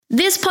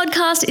This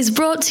podcast is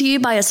brought to you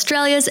by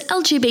Australia's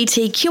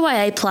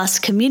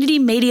LGBTQIA+ community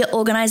media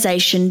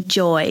organisation,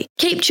 Joy.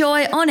 Keep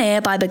Joy on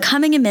air by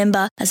becoming a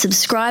member, a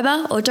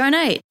subscriber or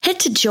donate. Head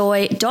to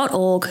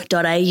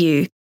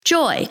joy.org.au.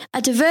 Joy,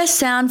 a diverse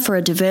sound for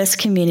a diverse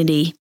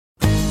community.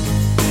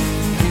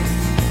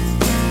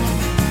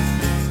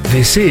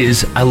 This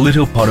is A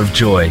Little Pot of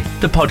Joy,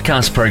 the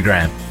podcast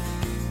program.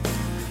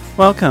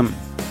 Welcome.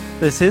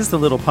 This is The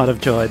Little Pot of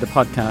Joy, the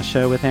podcast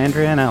show with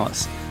Andrea and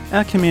Alice.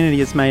 Our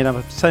community is made up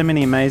of so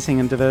many amazing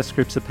and diverse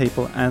groups of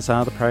people, as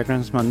are the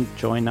programs on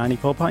Joy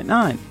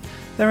 94.9.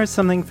 There is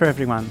something for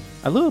everyone.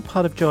 A Little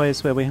Pot of Joy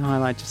is where we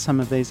highlight just some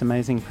of these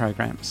amazing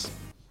programs.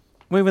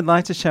 We would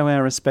like to show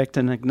our respect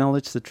and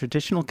acknowledge the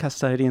traditional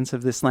custodians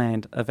of this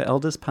land, of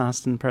elders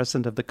past and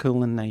present of the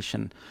Kulin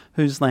Nation,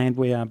 whose land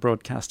we are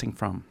broadcasting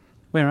from.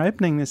 We're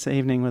opening this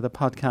evening with a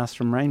podcast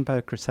from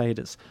Rainbow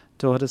Crusaders,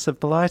 Daughters of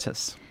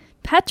Bilitis.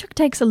 Patrick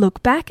takes a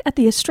look back at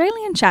the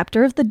Australian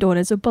chapter of the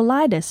Daughters of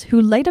Bilitis,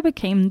 who later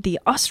became the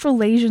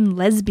Australasian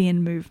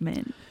lesbian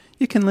movement.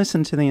 You can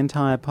listen to the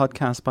entire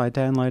podcast by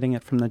downloading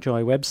it from the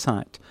Joy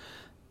website,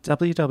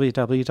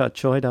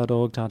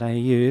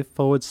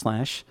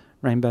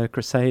 www.joy.org.au/Rainbow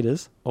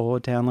Crusaders, or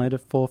download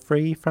it for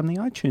free from the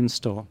iTunes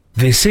store.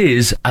 This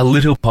is A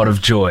Little Pot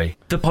of Joy,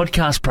 the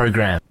podcast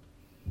program.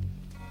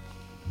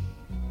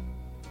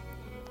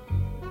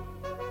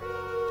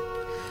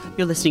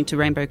 You're listening to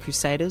Rainbow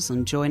Crusaders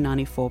on Joy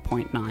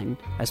 94.9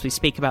 as we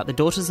speak about the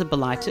Daughters of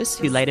Bilitis,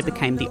 who later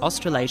became the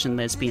Australasian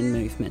lesbian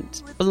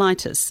movement.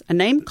 Bilitis, a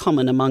name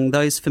common among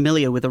those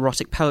familiar with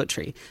erotic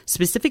poetry,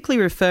 specifically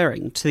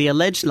referring to the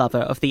alleged lover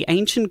of the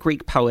ancient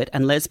Greek poet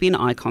and lesbian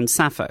icon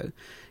Sappho.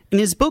 In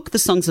his book The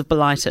Songs of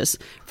Bilitis,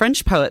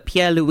 French poet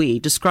Pierre Louis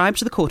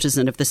described the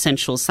courtesan of the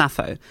sensual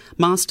Sappho,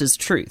 Master's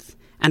Truth,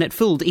 and it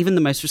fooled even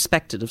the most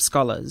respected of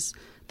scholars.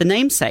 The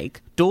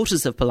namesake,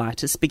 Daughters of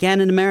Bilitis,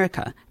 began in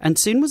America and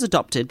soon was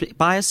adopted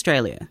by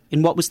Australia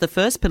in what was the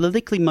first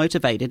politically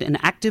motivated and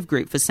active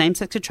group for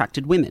same-sex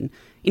attracted women,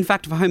 in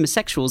fact for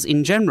homosexuals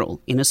in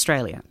general, in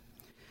Australia.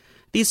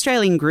 The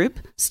Australian group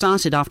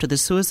started after the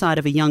suicide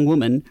of a young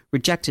woman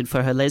rejected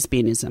for her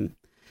lesbianism.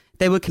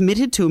 They were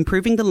committed to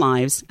improving the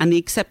lives and the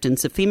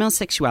acceptance of female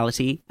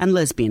sexuality and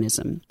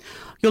lesbianism.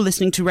 You're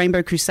listening to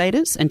Rainbow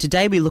Crusaders, and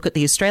today we look at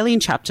the Australian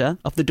chapter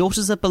of the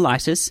Daughters of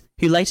Bilitis,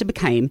 who later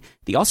became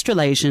the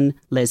Australasian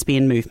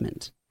lesbian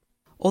movement.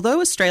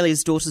 Although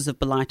Australia's Daughters of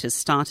Bilitis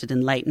started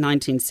in late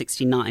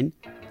 1969,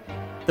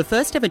 the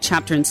first ever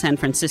chapter in San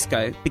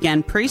Francisco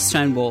began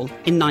pre-Stonewall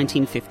in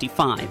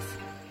 1955.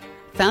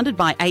 Founded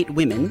by 8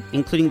 women,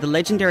 including the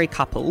legendary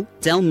couple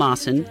Del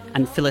Martin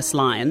and Phyllis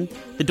Lyon,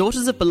 the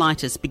Daughters of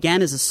Bilitis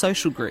began as a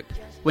social group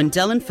when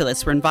Del and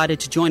Phyllis were invited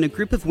to join a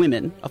group of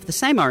women of the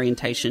same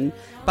orientation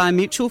by a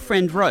mutual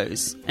friend,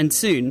 Rose, and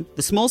soon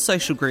the small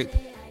social group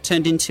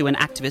turned into an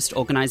activist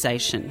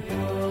organisation.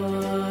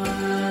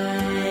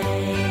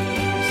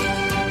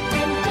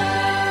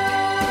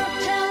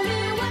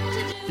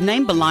 The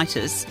name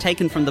Bilitis,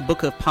 taken from the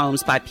book of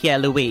poems by Pierre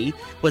Louis,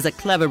 was a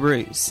clever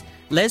ruse.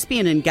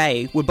 Lesbian and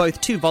gay were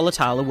both too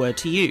volatile a word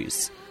to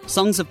use.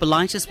 Songs of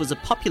Bilitis was a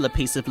popular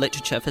piece of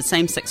literature for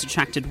same-sex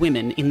attracted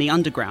women in the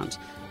underground,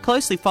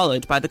 closely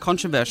followed by the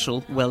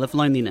controversial Well of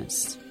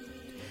Loneliness.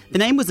 The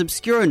name was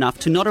obscure enough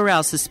to not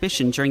arouse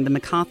suspicion during the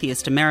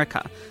McCarthyist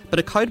America, but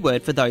a code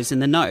word for those in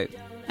the know.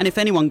 And if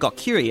anyone got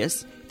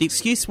curious, the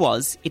excuse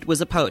was it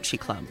was a poetry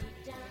club.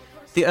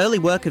 The early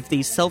work of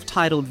these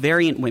self-titled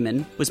variant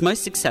women was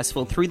most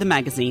successful through the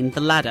magazine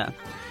The Ladder.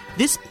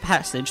 This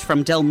passage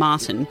from Del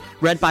Martin,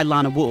 read by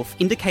Lana Wolf,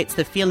 indicates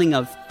the feeling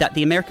that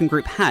the American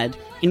group had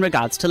in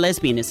regards to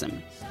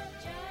lesbianism.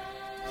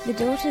 The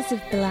Daughters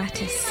of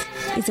Bilitis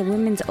is a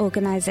women's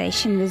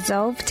organisation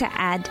resolved to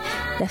add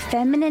the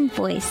feminine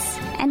voice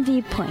and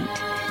viewpoint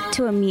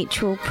to a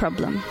mutual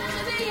problem.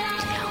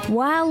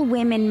 While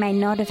women may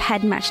not have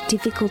had much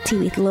difficulty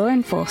with law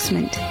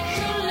enforcement,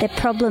 their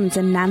problems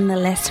are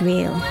nonetheless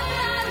real.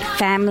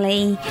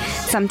 Family,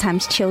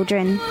 sometimes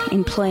children,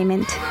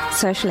 employment,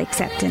 social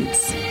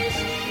acceptance.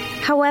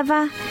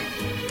 However,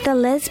 the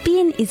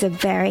lesbian is a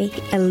very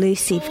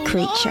elusive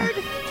creature.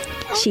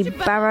 She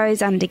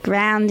burrows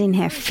underground in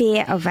her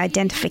fear of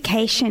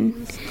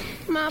identification.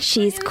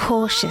 She is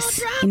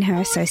cautious in her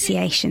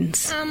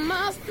associations.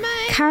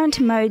 Current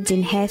modes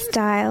in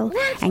hairstyle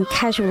and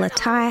casual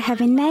attire have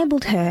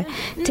enabled her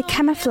to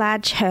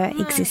camouflage her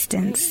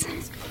existence.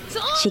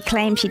 She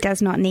claims she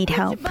does not need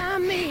help,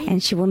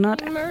 and she will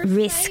not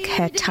risk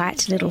her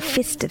tight little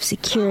fist of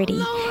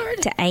security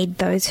to aid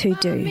those who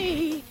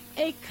do.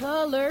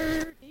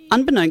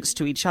 Unbeknownst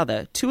to each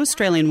other, 2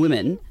 Australian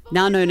women,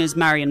 now known as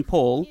Marion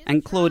Paul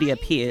and Claudia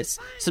Pierce,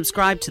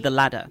 subscribed to The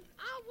Ladder.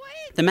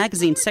 The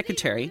magazine's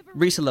secretary,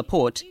 Rita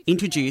Laporte,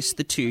 introduced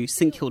the 2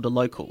 St Kilda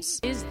locals.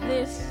 Is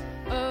this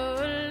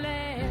a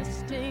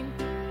lasting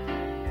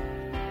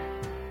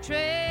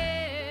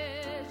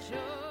treasure?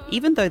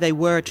 Even though they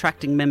were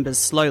attracting members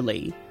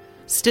slowly,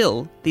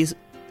 still, these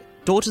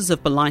Daughters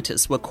of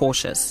Bilitis were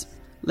cautious.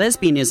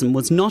 Lesbianism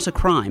was not a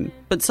crime,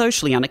 but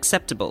socially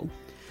unacceptable.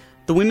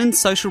 The women's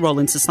social role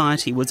in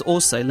society was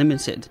also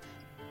limited.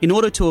 In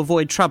order to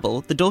avoid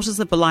trouble, the Daughters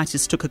of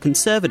Bilitis took a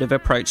conservative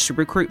approach to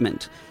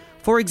recruitment.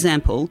 For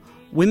example,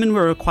 women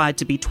were required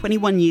to be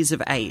 21 years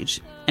of age,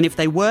 and if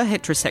they were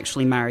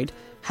heterosexually married,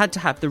 had to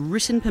have the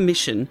written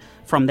permission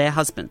from their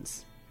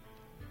husbands.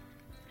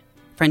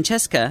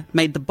 Francesca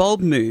made the bold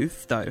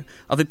move, though,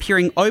 of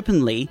appearing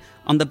openly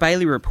on the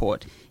Bailey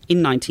Report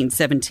in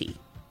 1970.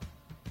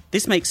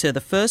 This makes her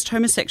the first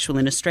homosexual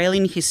in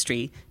Australian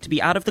history to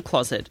be out of the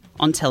closet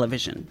on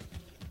television.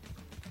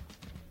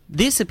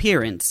 This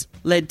appearance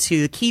led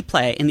to the key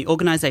player in the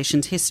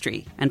organisation's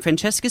history and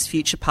Francesca's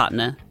future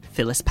partner,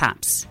 Phyllis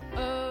Papps.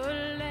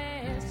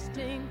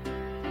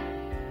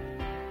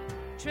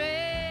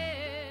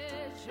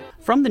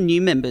 From the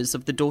new members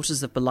of the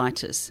Daughters of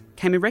Bilitis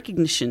came a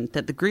recognition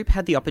that the group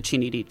had the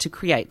opportunity to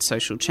create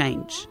social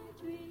change.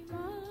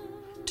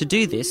 To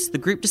do this, the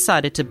group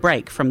decided to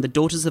break from the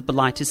Daughters of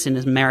Bilitis in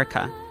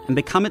America and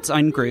become its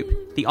own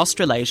group, the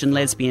Australasian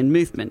Lesbian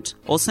Movement,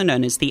 also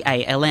known as the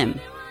ALM.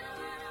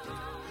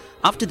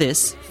 After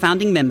this,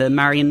 founding member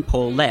Marion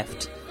Paul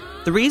left.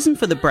 The reason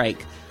for the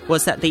break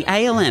was that the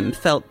ALM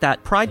felt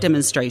that pride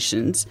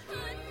demonstrations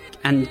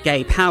and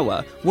gay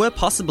power were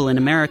possible in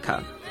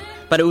America,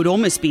 but it would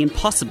almost be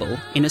impossible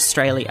in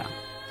Australia.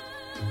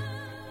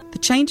 The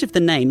change of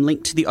the name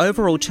linked to the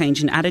overall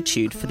change in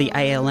attitude for the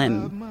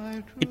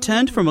ALM. It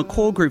turned from a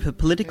core group of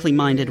politically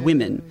minded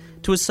women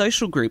to a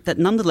social group that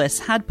nonetheless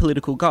had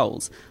political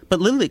goals, but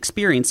little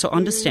experience or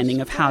understanding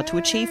of how to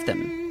achieve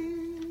them.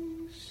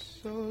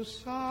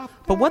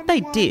 But what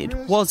they did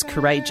was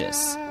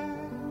courageous.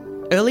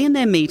 Early in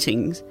their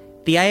meetings,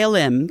 the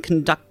ALM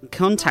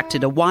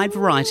contacted a wide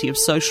variety of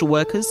social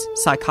workers,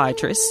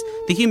 psychiatrists,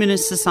 the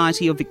Humanist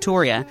Society of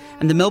Victoria,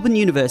 and the Melbourne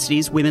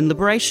University's Women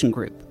Liberation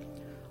Group.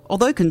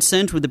 Although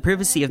concerned with the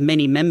privacy of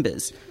many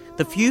members,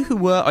 the few who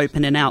were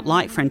open and out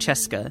like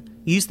Francesca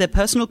used their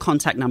personal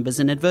contact numbers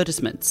in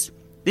advertisements.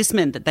 This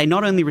meant that they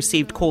not only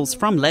received calls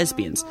from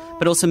lesbians,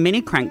 but also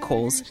many crank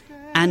calls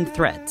and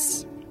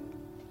threats.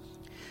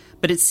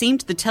 But it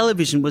seemed the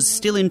television was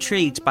still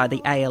intrigued by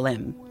the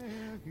ALM.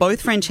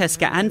 Both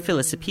Francesca and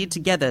Phyllis appeared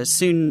together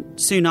soon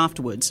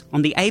afterwards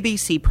on the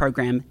ABC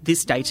program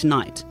This Day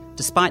Tonight,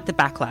 despite the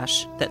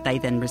backlash that they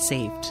then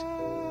received.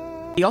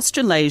 The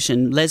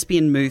Australasian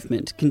lesbian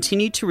movement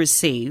continued to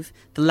receive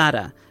the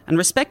latter and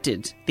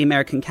respected the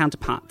American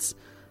counterparts.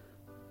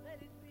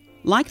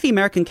 Like the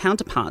American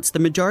counterparts, the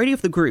majority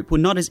of the group were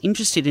not as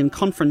interested in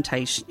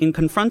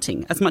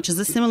confronting as much as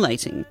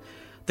assimilating.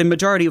 The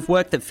majority of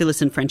work that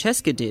Phyllis and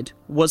Francesca did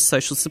was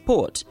social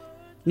support.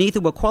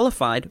 Neither were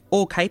qualified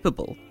or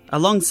capable.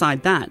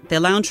 Alongside that, their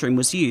lounge room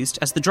was used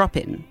as the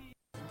drop-in.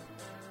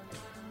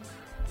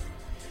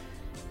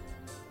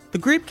 The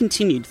group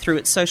continued through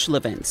its social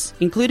events,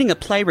 including a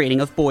play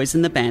reading of Boys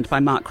in the Band by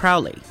Mark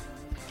Crowley,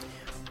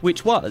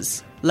 which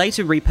was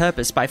later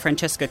repurposed by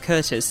Francesca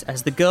Curtis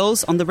as The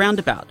Girls on the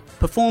Roundabout,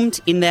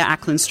 performed in their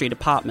Ackland Street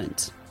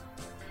apartment.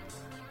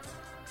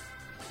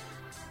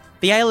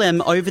 The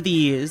ALM, over the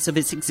years of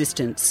its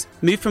existence,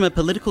 moved from a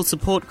political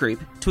support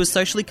group to a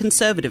socially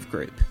conservative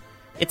group.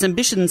 Its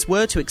ambitions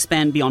were to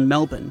expand beyond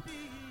Melbourne,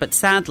 but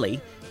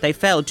sadly, they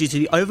failed due to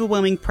the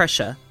overwhelming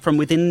pressure from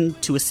within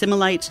to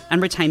assimilate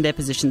and retain their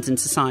positions in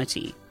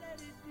society.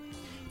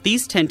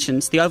 These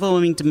tensions, the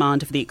overwhelming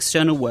demand of the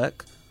external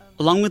work,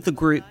 along with the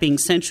group being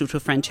central to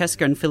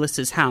Francesca and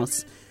Phyllis's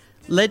house,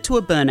 led to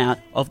a burnout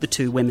of the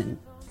two women.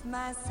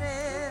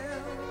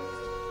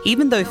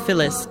 Even though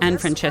Phyllis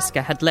and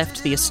Francesca had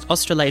left the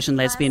Australasian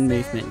lesbian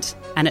movement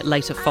and it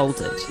later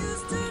folded,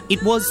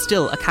 it was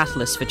still a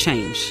catalyst for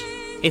change.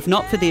 If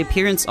not for the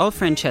appearance of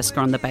Francesca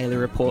on the Bailey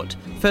Report,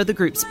 further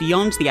groups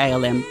beyond the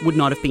ALM would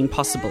not have been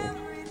possible.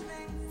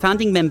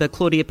 Founding member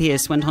Claudia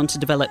Pearce went on to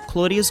develop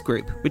Claudia's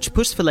Group, which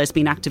pushed for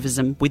lesbian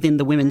activism within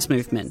the women's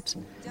movement,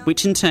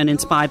 which in turn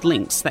inspired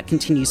links that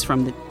continues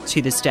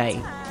to this day.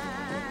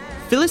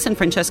 Phyllis and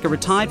Francesca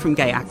retired from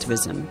gay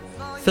activism.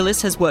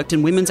 Phyllis has worked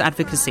in women's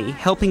advocacy,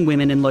 helping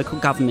women in local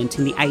government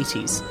in the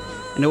 80s,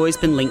 and always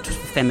been linked with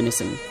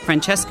feminism.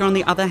 Francesca, on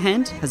the other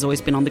hand, has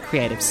always been on the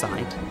creative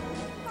side.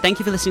 Thank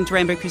you for listening to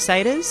Rainbow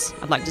Crusaders.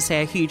 I'd like to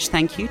say a huge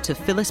thank you to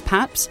Phyllis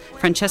Papps,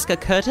 Francesca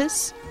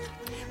Curtis,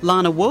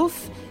 Lana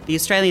Wolfe, the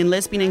Australian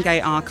Lesbian and Gay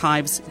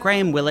Archives,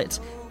 Graham Willett,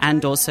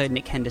 and also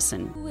Nick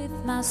Henderson. With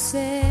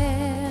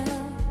myself,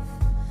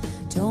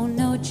 don't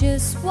know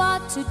just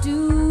what to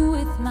do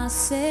with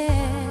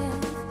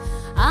myself.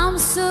 I'm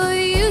so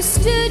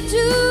used to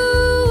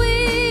doing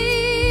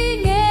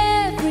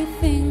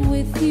everything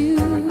with you,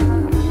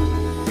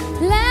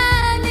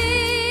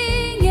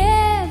 planning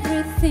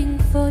everything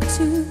for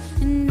two,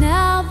 and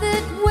now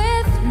that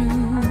we're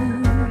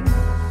through,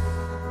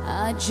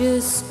 I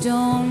just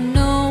don't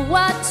know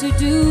what to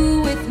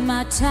do with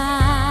my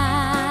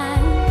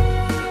time.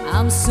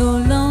 I'm so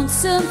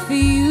lonesome for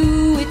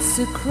you, it's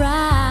a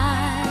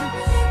crime.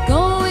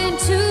 Going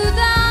to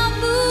the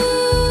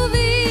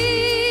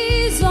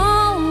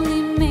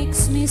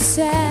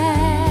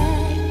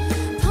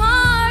sad.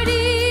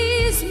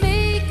 Parties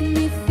make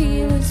me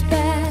feel as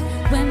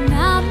bad when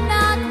I'm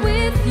not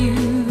with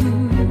you.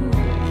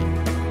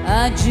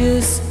 I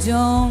just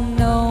don't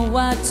know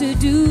what to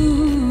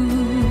do.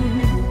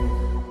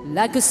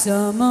 Like a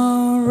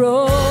summer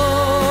rose,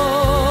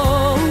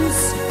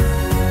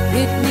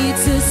 it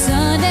needs the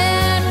sun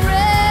and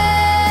rain.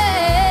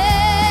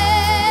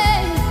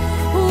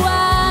 Oh,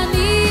 I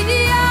need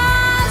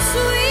your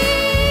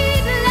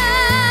sweet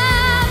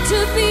love to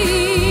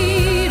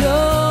beat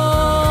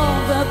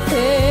all the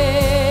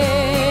pain.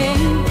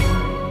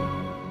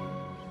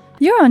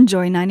 You're on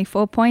Joy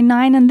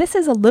 94.9 and this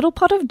is A Little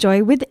Pot of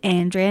Joy with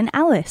Andrea and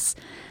Alice.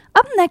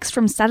 Up next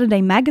from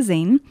Saturday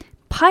Magazine,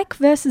 Pike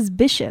versus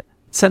Bishop.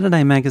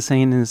 Saturday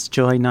Magazine is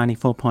Joy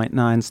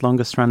 94.9's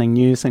longest-running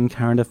news and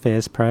current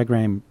affairs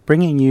program,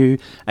 bringing you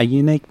a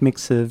unique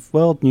mix of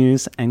world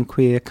news and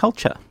queer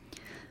culture.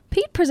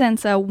 Pete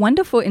presents a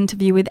wonderful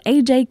interview with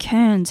AJ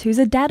Kearns, who's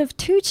a dad of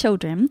 2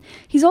 children.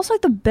 He's also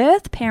the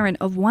birth parent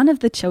of one of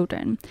the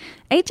children.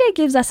 AJ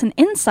gives us an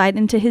insight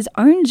into his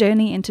own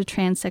journey into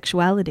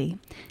transsexuality.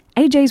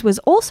 AJ's was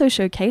also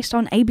showcased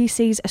on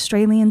ABC's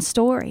Australian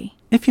Story.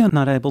 If you're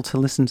not able to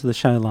listen to the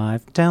show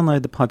live,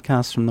 download the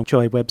podcast from the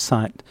Joy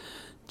website,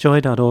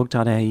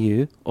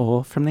 joy.org.au,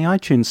 or from the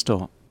iTunes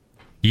Store.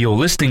 You're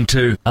listening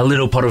to A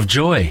Little Pot of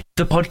Joy,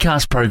 the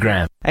podcast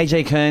program.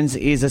 AJ Kearns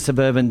is a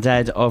suburban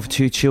dad of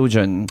 2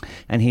 children,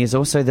 and he is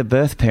also the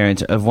birth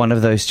parent of one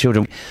of those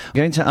children. We're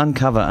going to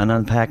uncover and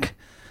unpack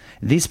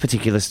this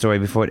particular story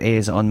before it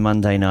airs on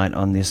Monday night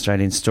on the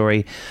Australian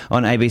Story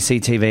on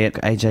ABC TV.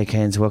 AJ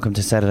Kearns, welcome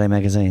to Saturday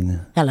Magazine.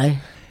 Hello.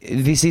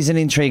 This is an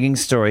intriguing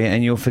story,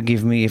 and you'll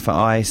forgive me if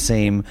I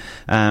seem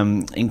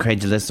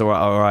incredulous or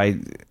I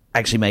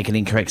actually make an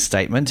incorrect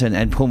statement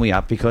and pull me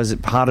up, because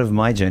part of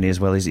my journey as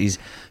well is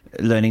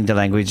learning the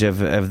language of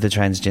the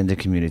transgender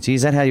community.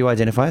 Is that how you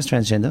identify as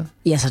transgender?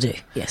 Yes, I do,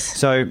 yes.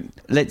 So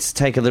let's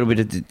take a little bit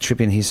of a trip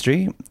in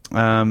history.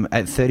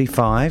 At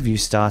 35, you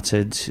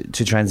started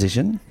to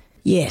transition.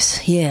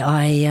 Yes, yeah,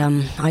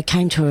 I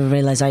came to a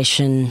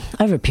realisation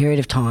over a period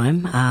of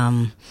time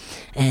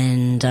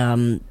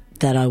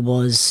that I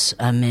was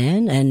a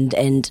man,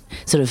 and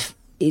sort of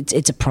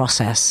it's a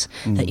process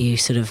that you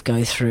sort of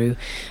go through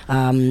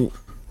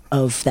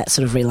of that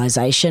sort of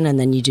realisation, and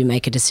then you do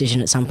make a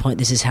decision at some point,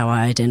 this is how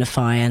I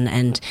identify,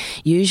 and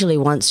usually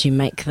once you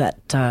make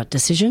that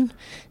decision,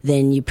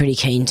 then you're pretty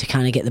keen to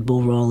kind of get the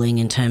ball rolling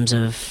in terms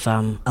of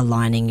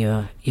aligning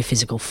your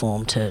physical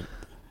form to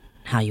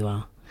how you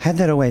are. Had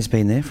that always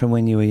been there from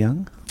when you were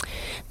young?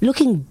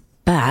 Looking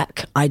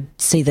back, I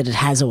see that it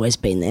has always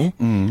been there.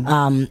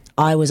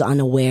 I was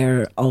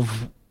unaware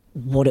of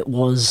what it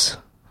was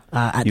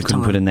at the time. You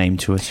couldn't put a name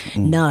to it?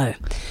 No.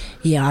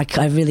 Yeah,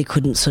 I really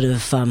couldn't sort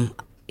of,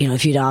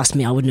 if you'd asked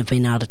me, I wouldn't have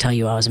been able to tell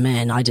you I was a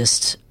man. I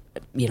just,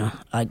 there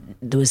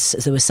was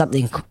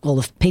something, all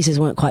the pieces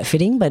weren't quite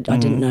fitting, but I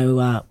didn't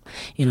know,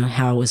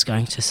 how I was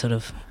going to sort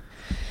of...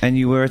 And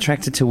you were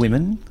attracted to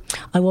women?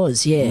 I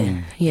was,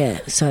 yeah. Yeah,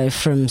 so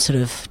from sort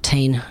of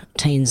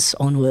teens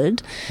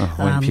onward.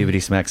 When puberty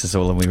smacks us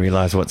all and we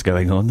realise what's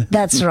going on.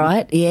 That's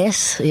right,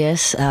 yes.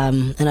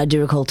 And I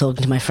do recall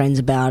talking to my friends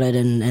about it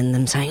and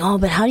them saying, oh,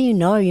 but how do you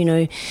know,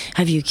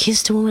 have you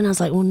kissed a woman? I was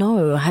like, well,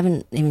 no, I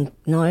haven't even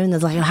known. And they're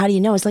like, how do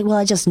you know? It's like, well,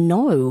 I just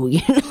know,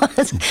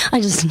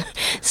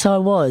 So I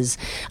was.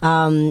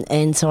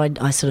 And so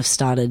I sort of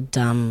started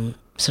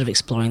sort of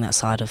exploring that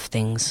side of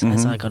things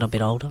as I got a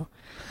bit older.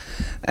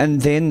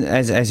 And then,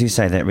 as you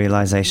say, that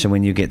realisation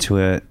when you get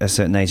to a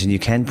certain age and you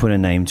can put a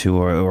name to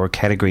or a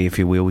category, if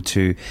you will,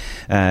 to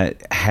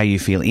how you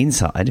feel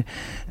inside,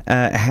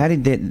 how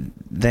did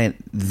that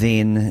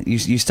then...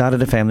 You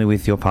started a family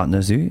with your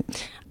partner, Zoo?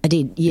 I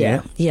did,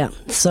 yeah.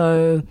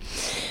 So...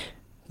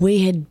 We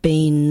had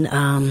been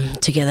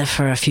together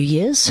for a few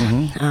years,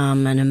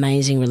 an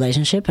amazing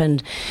relationship,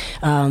 and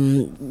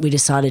we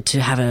decided to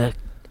have a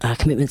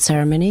commitment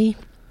ceremony.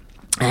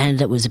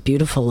 And it was a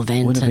beautiful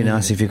event. Wouldn't it be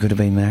nice if you could have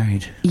been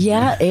married?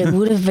 Yeah, it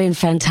would have been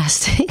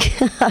fantastic.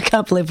 I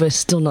can't believe we're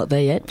still not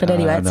there yet. But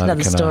anyway, it's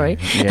another story.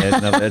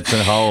 It's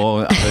a whole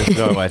other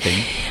story, I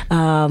think.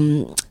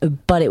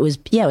 But it was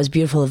a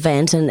beautiful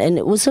event. And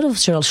it was sort of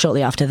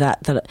shortly after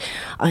that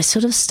I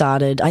sort of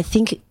started, I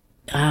think it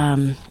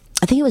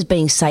was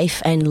being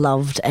safe and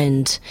loved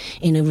and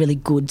in a really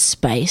good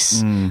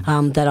space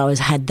that I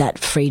had that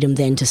freedom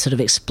then to sort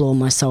of explore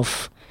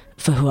myself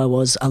for who I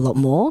was a lot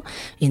more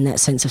in that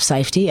sense of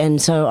safety. And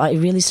so I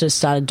really sort of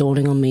started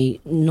dawning on me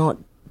not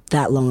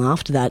that long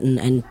after that,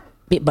 and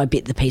bit by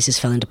bit the pieces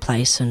fell into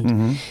place,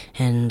 and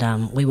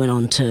we went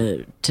on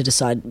to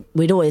decide.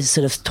 We'd always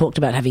sort of talked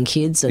about having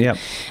kids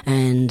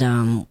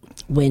and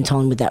went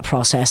on with that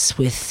process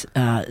with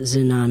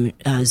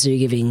Zoo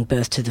giving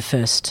birth to the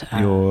first...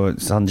 Your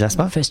son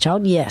Jasper? First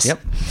child, yes. Yep.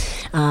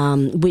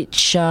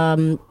 Which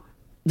there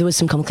was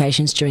some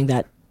complications during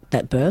that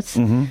birth,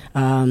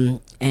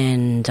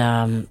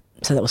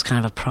 so that was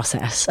kind of a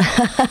process.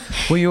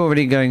 Were you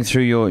already going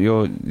through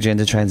your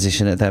gender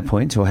transition at that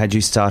point, or had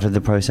you started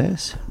the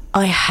process?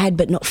 I had,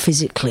 but not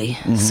physically.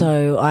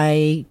 So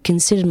I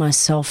considered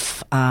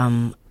myself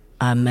a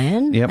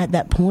man at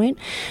that point,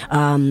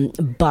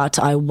 but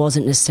I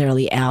wasn't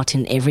necessarily out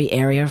in every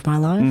area of my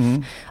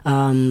life,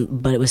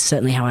 but it was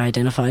certainly how I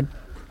identified.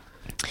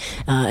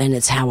 and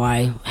it's how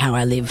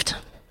I lived,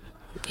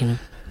 you know.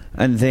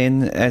 And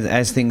then,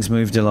 as things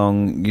moved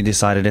along, you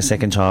decided a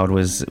second child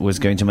was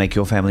going to make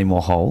your family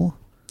more whole.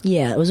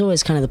 Yeah, it was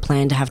always kind of the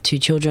plan to have 2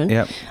 children.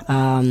 Yep.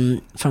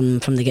 From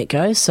the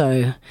get-go.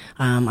 So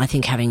I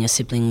think having a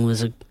sibling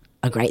was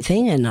a great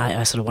thing, and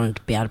I sort of wanted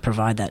to be able to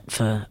provide that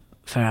for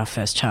our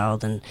first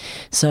child. And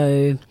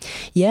so,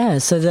 yeah,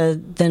 so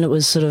then it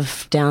was sort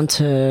of down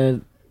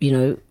to, you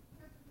know,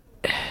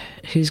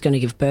 who's going to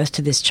give birth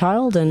to this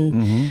child.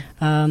 And,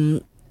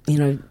 you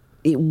know,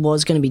 it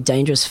was going to be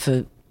dangerous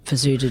for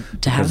Zoo to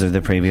have... Because of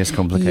the previous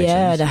complications.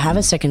 Yeah, to have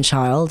a second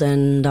child.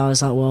 And I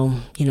was like, well,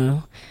 you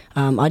know,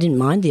 I didn't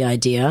mind the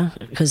idea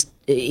because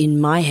in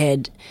my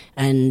head,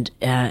 and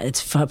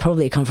it's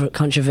probably a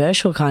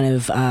controversial kind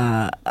of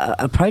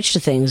approach to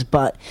things,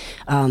 but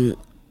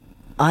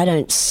I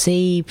don't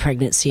see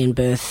pregnancy and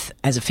birth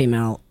as a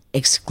female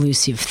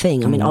exclusive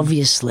thing. I mean,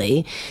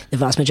 obviously, the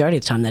vast majority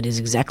of the time that is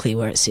exactly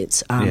where it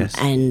sits. Yes.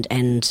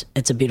 And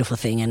it's a beautiful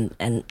thing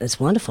and it's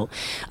wonderful.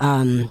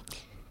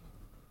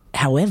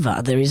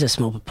 However, there is a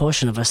small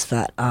proportion of us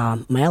that are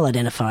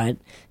male-identified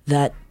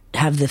that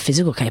have the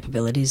physical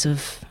capabilities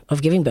of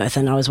giving birth,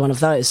 and I was one of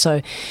those.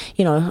 So,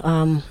 you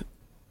know,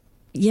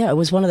 yeah, it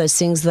was one of those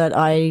things that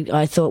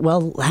I thought,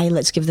 well, hey,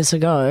 let's give this a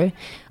go.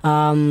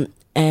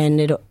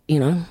 And it, you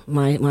know,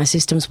 my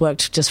systems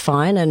worked just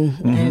fine,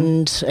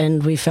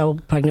 and we fell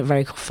pregnant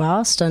very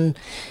fast, and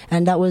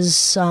that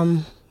was,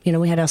 you know,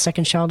 we had our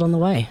second child on the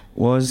way.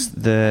 Was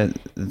the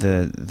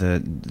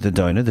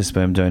donor, the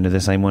sperm donor, the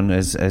same one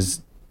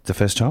as the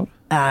first child?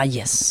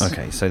 Yes.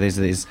 Okay, so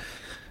there's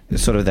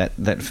sort of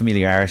that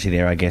familiarity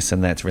there, I guess,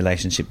 and that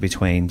relationship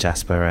between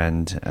Jasper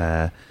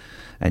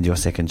and your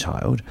second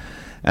child.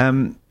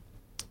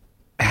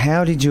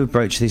 How did you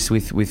approach this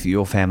with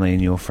your family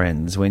and your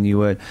friends when you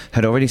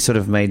had already sort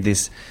of made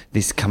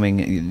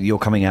your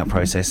coming out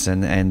process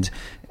and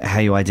how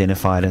you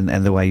identified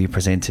and the way you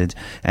presented,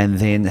 and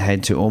then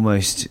had to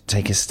almost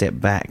take a step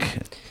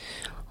back?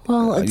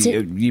 Well,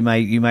 you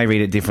may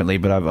read it differently,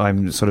 but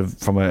I'm sort of,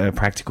 from a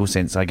practical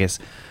sense, I guess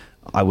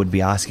I would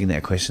be asking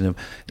that question of,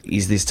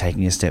 is this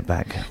taking a step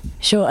back?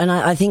 Sure, and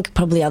I think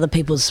probably other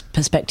people's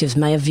perspectives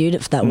may have viewed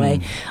it that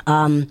way.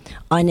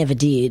 I never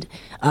did.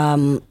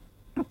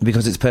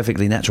 Because it's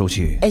perfectly natural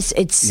to you. It's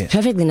yes.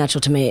 Perfectly natural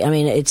to me. I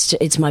mean,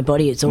 it's my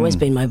body. It's always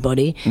been my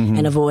body,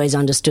 and I've always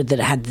understood that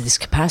it had this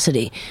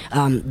capacity.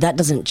 That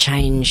doesn't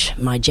change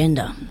my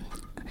gender.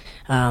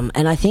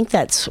 And I think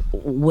that's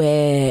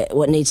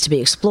what needs to be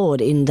explored,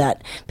 in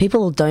that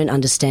people don't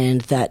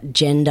understand that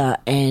gender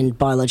and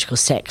biological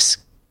sex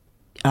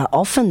are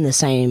often the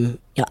same,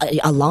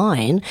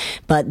 align,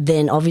 but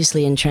then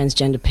obviously in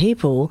transgender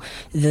people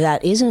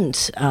that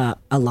isn't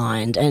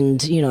aligned.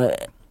 And, you know,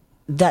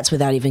 that's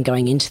without even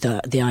going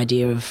into the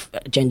idea of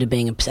gender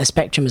being a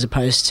spectrum as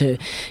opposed to,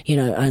 you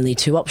know, only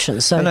 2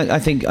 options. So, and I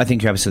think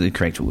you're absolutely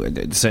correct.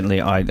 Certainly,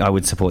 I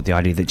would support the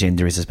idea that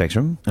gender is a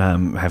spectrum.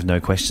 Have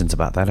no questions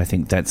about that. I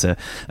think that's a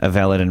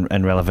valid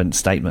and relevant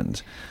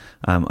statement.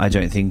 I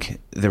don't think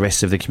the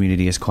rest of the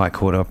community is quite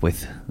caught up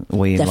with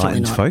we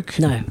enlightened folk.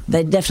 No,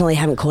 they definitely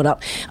haven't caught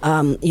up.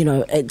 You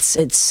know,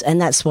 it's and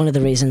that's one of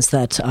the reasons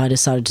that I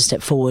decided to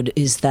step forward,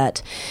 is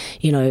that,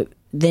 you know,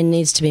 there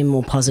needs to be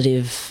more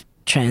positive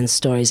trans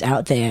stories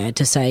out there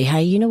to say,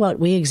 hey, you know what,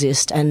 we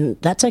exist and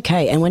that's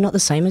okay, and we're not the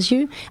same as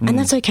you, and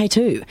that's okay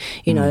too,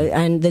 you know,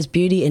 and there's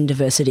beauty in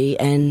diversity,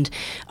 and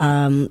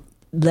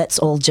let's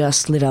all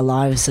just live our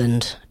lives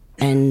and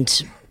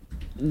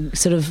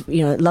sort of,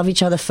 you know, love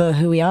each other for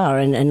who we are,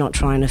 and not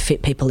trying to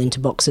fit people into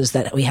boxes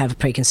that we have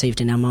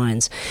preconceived in our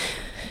minds.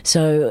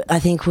 So I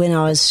think when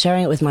I was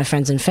sharing it with my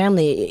friends and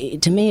family,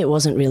 to me it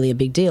wasn't really a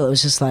big deal. It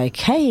was just like,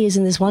 hey,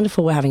 isn't this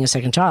wonderful, we're having a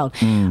second child.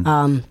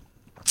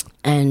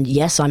 And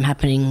yes, I'm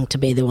happening to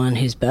be the one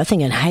who's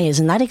birthing, and hey,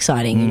 isn't that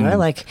exciting? You know,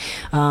 like,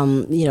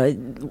 you know,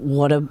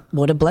 what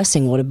a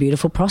blessing, what a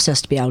beautiful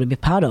process to be able to be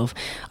part of.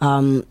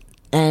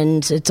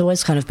 And it's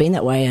always kind of been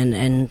that way,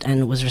 and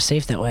it was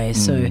received that way.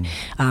 So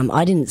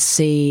I didn't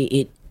see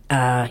it.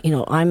 You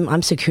know,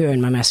 I'm secure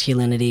in my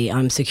masculinity.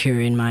 I'm secure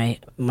in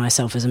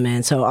myself as a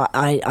man. So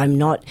I'm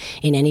not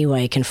in any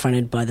way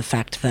confronted by the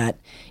fact that,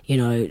 you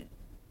know,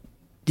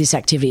 this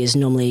activity is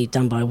normally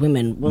done by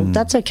women. Well,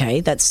 that's okay.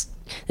 There's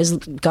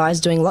guys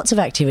doing lots of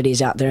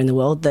activities out there in the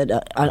world that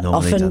are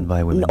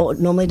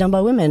normally done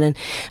by women. And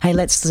hey,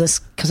 let's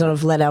just sort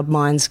of let our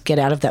minds get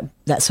out of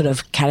that sort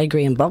of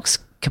category and box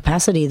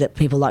capacity that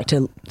people like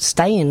to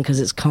stay in because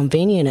it's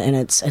convenient and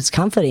it's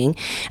comforting,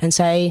 and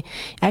say,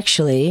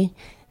 actually,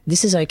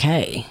 this is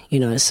okay.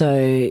 You know,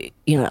 so,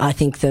 you know, I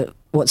think that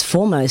what's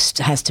foremost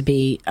has to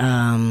be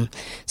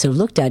sort of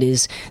looked at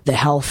is the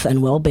health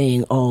and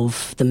well-being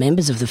of the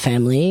members of the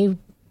family,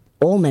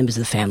 all members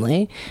of the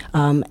family,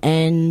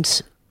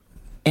 and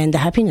the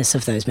happiness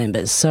of those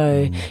members.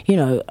 So, you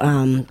know,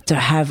 to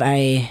have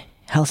a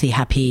healthy,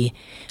 happy,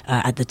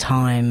 at the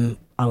time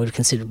I would have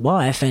considered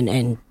wife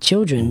and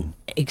children,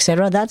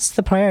 etc. That's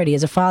the priority.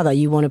 As a father,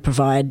 you want to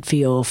provide for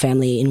your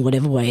family in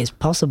whatever way is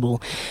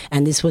possible.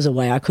 And this was a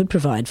way I could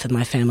provide for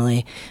my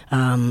family,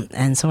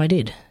 and so I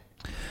did.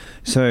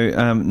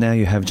 So now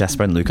you have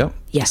Jasper and Luca.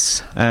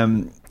 Yes.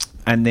 And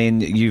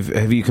then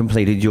have you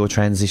completed your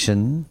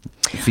transition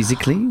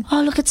physically?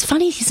 Oh, look, it's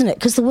funny, isn't it?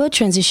 Because the word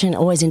transition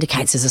always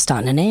indicates there's a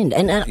start and an end.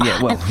 I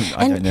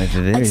don't know if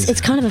there is.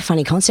 It's kind of a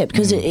funny concept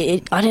because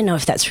I don't know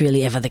if that's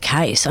really ever the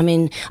case. I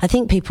mean, I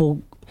think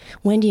people,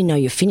 when do you know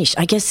you're finished?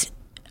 I guess,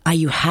 are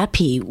you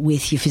happy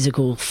with your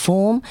physical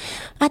form?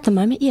 At the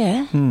moment,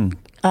 yeah.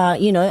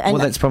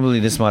 That's probably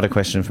the smarter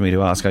question for me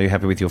to ask. Are you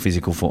happy with your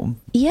physical form?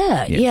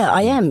 Yeah,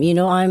 I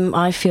am.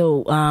 I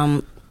feel,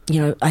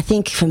 I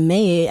think for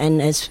me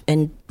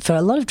and for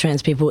a lot of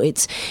trans people,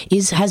 has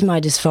my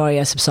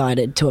dysphoria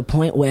subsided to a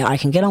point where I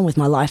can get on with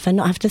my life and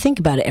not have to think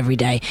about it every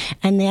day?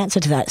 And the answer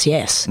to that's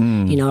yes.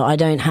 I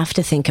don't have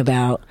to think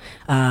about,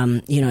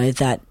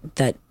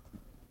 that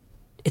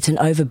it's an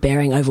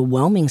overbearing,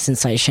 overwhelming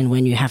sensation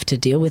when you have to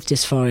deal with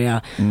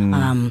dysphoria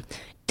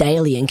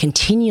daily and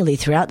continually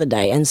throughout the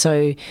day. And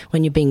so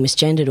when you're being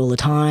misgendered all the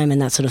time and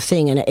that sort of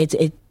thing,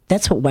 and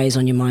that's what weighs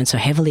on your mind so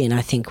heavily. And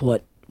I think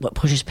what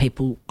pushes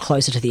people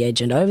closer to the edge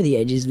and over the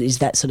edge is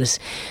that sort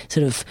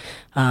of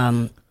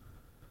and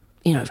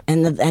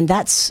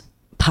that's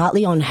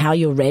partly on how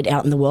you're read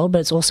out in the world, but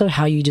it's also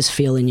how you just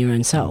feel in your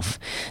own self.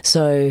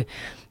 So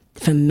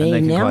for me and they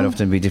can now, quite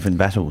often be different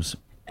battles.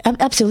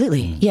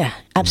 Absolutely, yeah,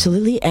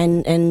 absolutely,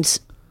 and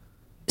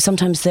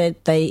sometimes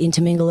they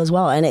intermingle as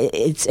well. And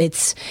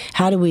it's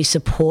how do we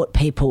support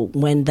people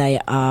when they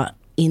are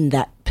in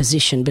that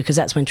position, because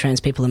that's when trans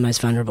people are most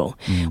vulnerable.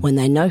 When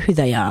they know who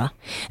they are,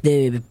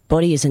 their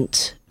body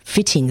isn't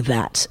fitting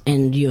that,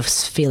 and you're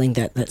feeling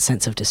that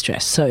sense of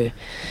distress. So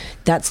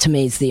that's, to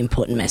me, is the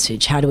important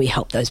message. How do we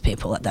help those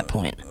people at that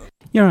point?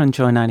 You're on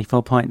Joy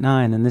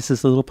 94.9, and this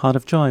is A Little Pot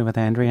of Joy with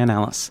Andrea and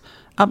Alice.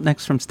 Up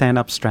next from Stand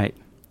Up Straight.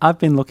 I've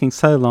been looking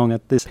so long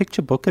at this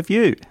picture book of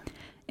you.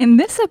 In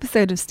this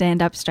episode of Stand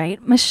Up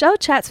Straight, Michelle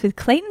chats with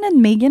Clayton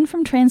and Megan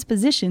from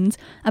Transpositions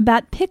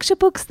about picture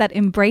books that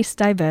embrace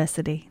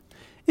diversity.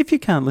 If you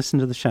can't listen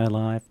to the show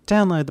live,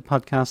 download the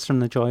podcast from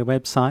the Joy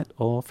website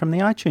or from the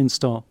iTunes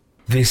store.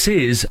 This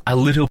is A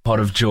Little Pot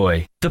of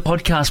Joy, the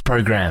podcast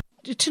program.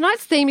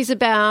 Tonight's theme is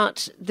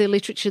about the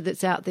literature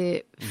that's out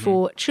there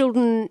for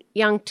children,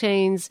 young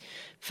teens,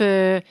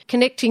 for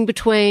connecting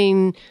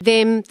between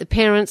them, the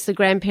parents, the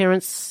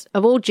grandparents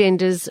of all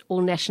genders,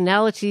 all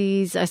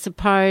nationalities, I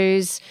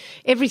suppose,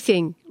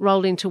 everything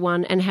rolled into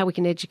one, and how we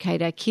can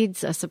educate our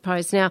kids, I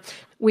suppose. Now,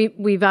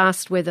 we've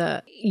asked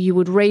whether you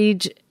would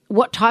read,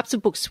 what types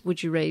of books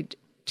would you read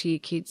to your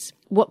kids?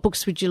 What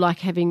books would you like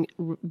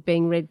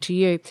being read to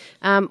you?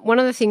 One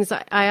of the things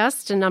I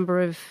asked a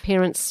number of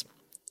parents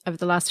over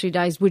the last few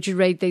days, would you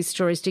read these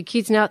stories to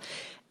kids? Now,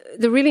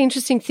 the really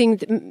interesting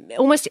thing,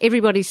 almost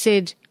everybody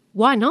said,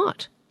 why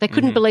not? They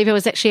couldn't believe I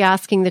was actually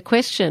asking the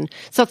question.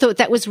 So I thought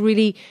that was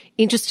really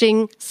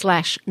interesting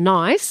 /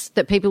 nice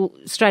that people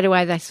straight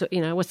away, they thought,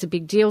 what's the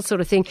big deal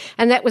sort of thing.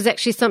 And that was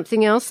actually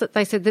something else that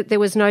they said, that there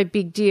was no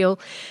big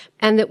deal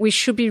and that we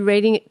should be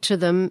reading it to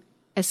them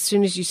as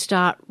soon as you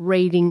start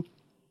reading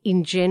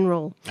in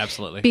general.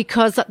 Absolutely.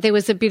 Because there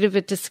was a bit of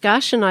a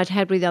discussion I'd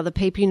had with other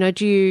people.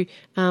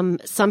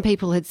 Some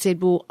people had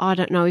said, well, I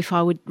don't know if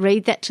I would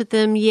read that to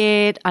them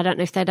yet. I don't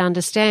know if they'd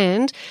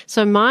understand.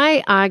 So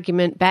my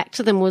argument back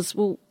to them was,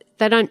 well,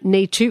 they don't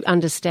need to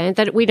understand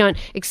that. We don't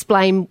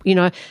explain,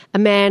 a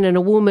man and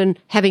a woman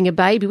having a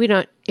baby. We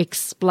don't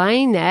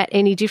explain that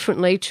any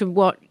differently to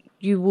what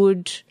you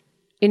would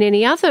in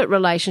any other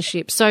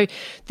relationship. So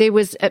there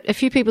was a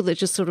few people that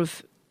just sort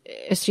of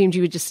assumed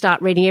you would just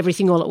start reading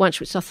everything all at once,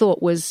 which I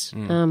thought was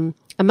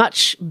a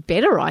much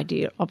better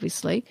idea,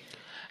 obviously.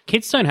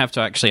 Kids don't have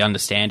to actually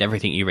understand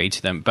everything you read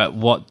to them, but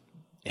what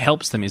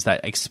helps them is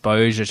that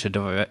exposure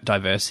to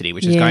diversity,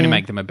 which is going to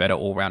make them a better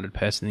all-rounded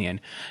person in the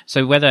end.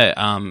 So whether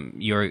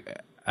you're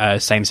a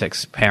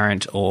same-sex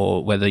parent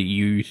or whether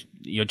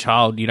your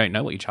child, you don't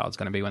know what your child's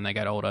going to be when they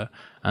get older,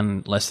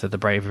 unless they're the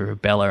bravery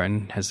of Bella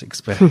and has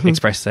expressed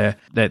the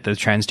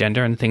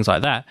transgender and things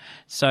like that.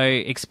 So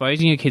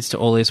exposing your kids to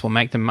all this will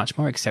make them much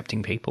more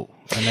accepting people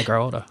when they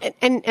grow older.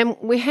 And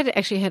we had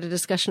a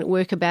discussion at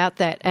work about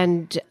that,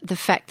 and the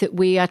fact that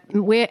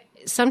we're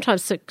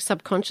sometimes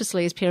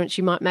subconsciously as parents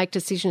you might make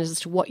decisions as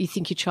to what you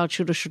think your child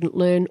should or shouldn't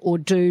learn or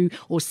do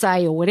or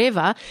say or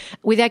whatever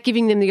without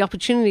giving them the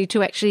opportunity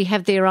to actually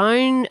have their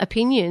own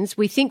opinions.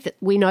 We think that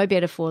we know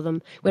better for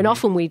them when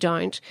often we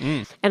don't.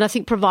 And I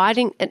think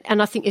providing,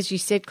 and I think as you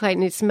said,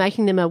 Clayton, it's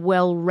making them a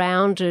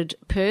well-rounded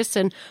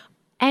person.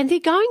 And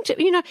they're going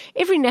to,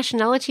 every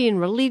nationality and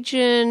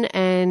religion,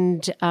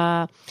 and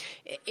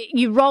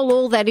you roll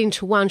all that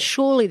into one.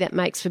 Surely that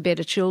makes for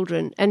better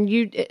children. And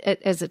you,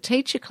 as a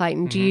teacher,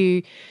 Clayton, do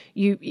you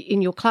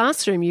in your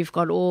classroom, you've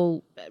got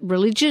all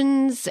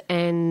religions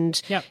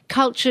and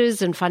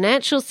cultures and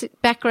financial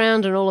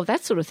background and all of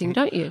that sort of thing,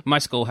 don't you? My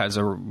school has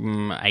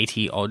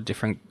 80-odd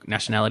different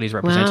nationalities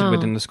represented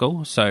within the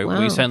school, so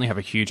we certainly have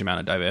a huge amount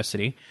of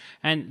diversity.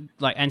 And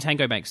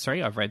Tango Makes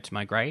Three, I've read to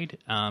my grade.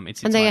 And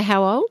they are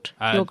how old?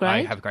 Your grade?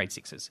 I have grade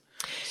 6s.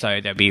 So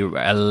there'd be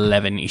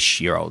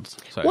 11-ish-year-olds.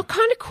 So What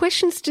kind of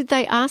questions did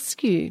they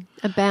ask you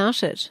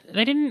about it?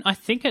 they didn't. I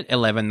think at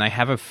 11 they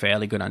have a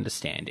fairly good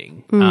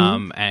understanding,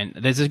 Mm. and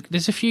there's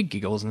a few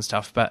giggles and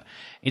stuff, but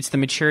it's the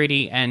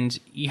maturity, and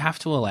you have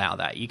to allow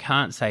that. You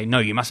can't say no,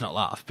 you must not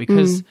laugh,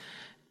 because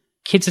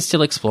kids are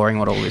still exploring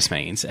what all this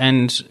means,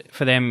 and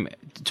for them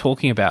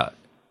talking about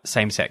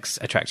same-sex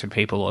attracted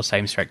people or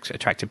same-sex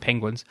attracted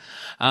penguins,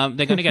 they're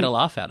going to get a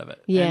laugh out of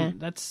it. Yeah. And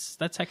that's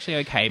actually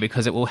okay,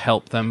 because it will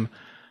help them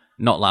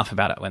not laugh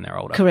about it when they're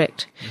older.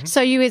 Correct.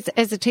 So you,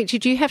 as a teacher,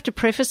 do you have to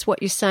preface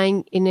what you're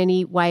saying in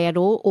any way at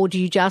all, or do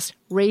you just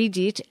read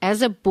it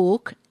as a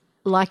book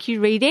like you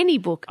read any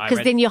book? I Because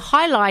read- then you're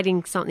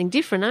highlighting something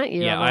different, aren't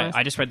you? Yeah, otherwise?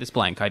 I just read this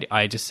blank.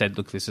 I just said,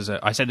 look, this is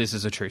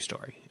a true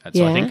story. That's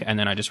what I Yeah. think. And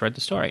then I just read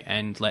the story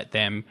and let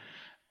them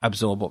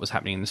absorb what was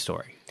happening in the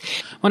story.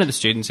 One of the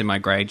students in my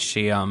grade,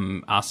 she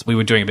asked, we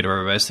were doing a bit of a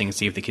reverse thing to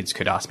see if the kids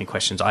could ask me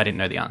questions I didn't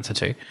know the answer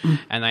to.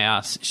 And they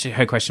asked,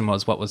 her question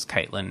was, what was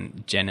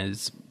Caitlyn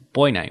Jenner's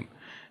boy name?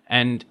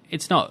 And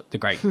it's not the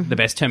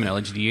best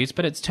terminology to use,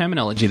 but it's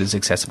terminology that's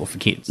accessible for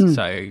kids.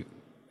 So,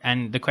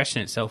 and the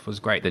question itself was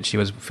great that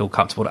she feel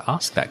comfortable to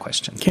ask that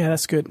question. Yeah,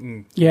 that's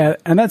good. Yeah,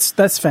 and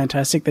that's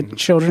fantastic that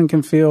children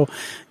can feel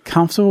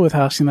comfortable with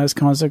asking those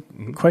kinds of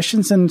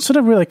questions and sort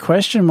of really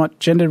question what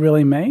gender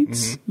really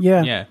means.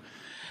 Yeah. Yeah.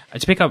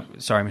 To pick up,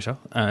 sorry, Michelle,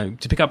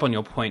 to pick up on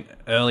your point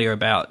earlier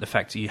about the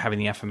fact that you're having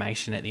the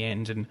affirmation at the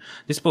end, and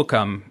this book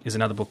is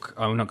another book,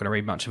 I'm not going to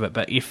read much of it,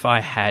 but If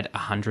I Had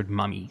 100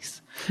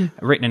 Mummies,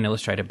 written and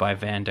illustrated by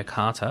Vanda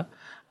Carter.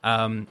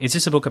 It's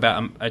just a book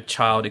about a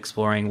child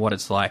exploring what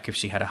it's like if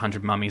she had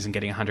 100 mummies and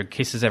getting 100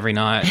 kisses every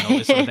night and all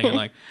this sort of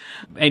thing.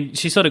 And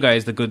she sort of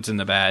goes the goods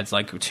and the bads,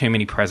 like too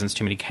many presents,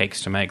 too many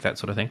cakes to make, that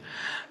sort of thing.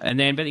 And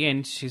then by the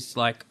end, she's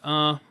like,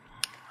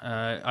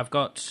 I've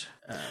got...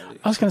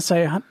 I was going to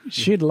say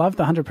she'd love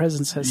the 100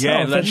 presents herself.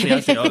 Yeah, that's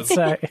the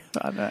so, I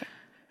don't know.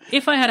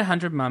 If I had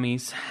 100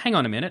 mummies, hang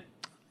on a minute.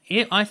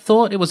 I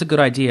thought it was a good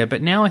idea,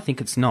 but now I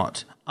think it's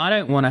not. I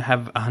don't want to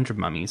have 100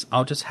 mummies.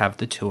 I'll just have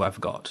the 2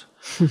 I've got.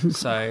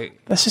 So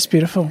that's just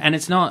beautiful. And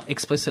it's not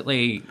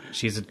explicitly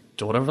she's a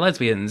daughter of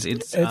lesbians.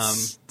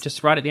 It's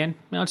just right at the end.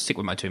 I'll just stick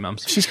with my 2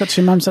 mums. She's got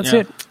 2 mums. That's Yeah.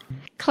 it.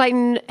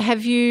 Clayton,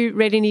 have you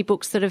read any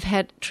books that have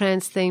had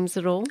trans themes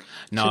at all?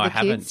 No, for the I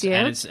haven't. kids? Yeah?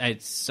 And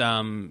it's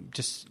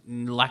just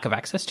lack of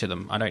access to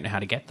them. I don't know how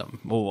to get them,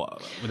 or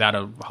without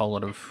a whole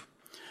lot of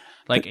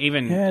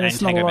even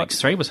that's not a Antago lot.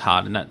 X3 was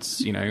hard, and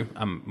that's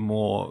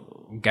more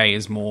gay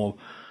is more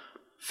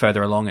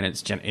further along, and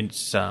it's I can't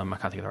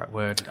think of the right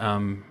word.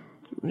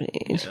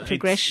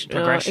 Progression.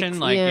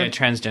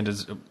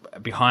 Transgender's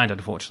behind,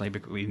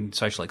 unfortunately, in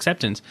social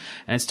acceptance,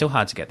 and it's still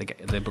hard to get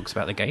the books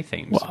about the gay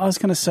themes. Well, I was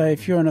going to say,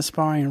 if you're an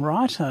aspiring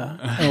writer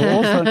or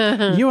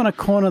author, you want to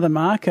corner the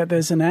market.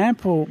 There's an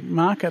ample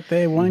market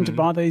there wanting to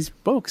buy these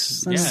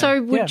books. And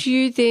So would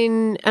you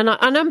then, and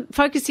I'm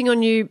focusing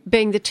on you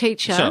being the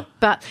teacher, Sure.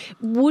 but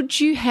would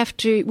you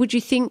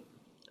think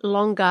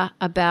longer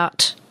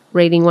about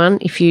reading one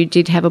if you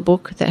did have a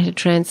book that had a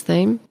trans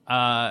theme?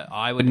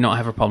 I would not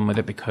have a problem with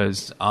it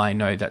because I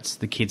know that's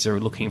the kids are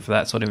looking for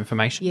that sort of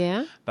information.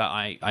 Yeah. But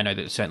I know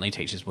that certainly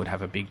teachers would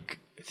have a big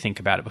think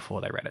about it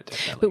before they read it,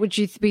 definitely. But would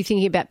you be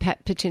thinking about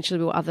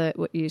potentially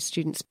what your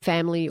students'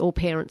 family or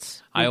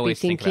parents would I always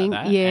be thinking? think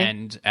about that. Yeah.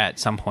 And at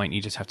some point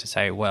you just have to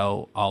say,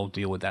 well, I'll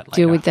deal with that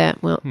later. Deal with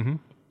that. Well,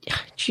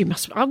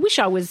 I wish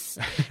I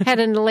had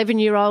an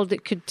 11-year-old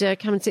that could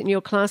come and sit in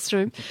your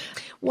classroom.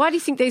 Why do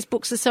you think these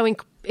books are so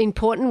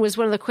important? Was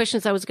one of the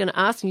questions I was going to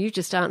ask, and you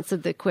just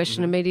answered the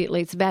question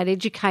immediately. It's about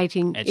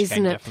educating,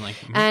 isn't it?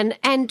 Definitely.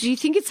 And do you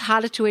think it's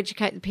harder to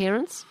educate the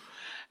parents?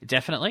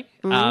 Definitely.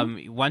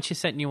 Once you're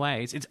set in your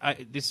ways, it's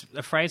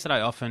a phrase that I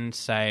often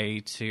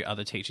say to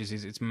other teachers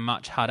is it's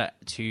much harder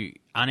to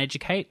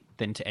uneducate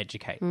than to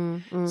educate.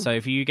 So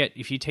if you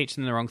teach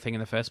them the wrong thing in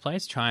the first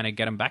place, trying to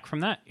get them back from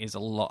that is a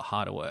lot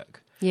harder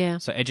work. Yeah.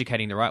 So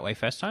educating the right way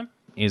first time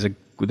is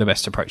the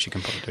best approach you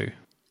can probably do.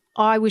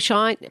 I wish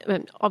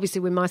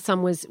obviously when my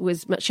son was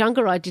much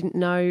younger, I didn't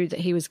know that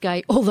he was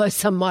gay, although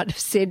some might have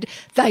said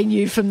they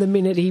knew from the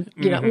minute he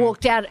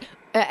walked out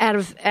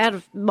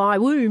of my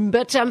womb.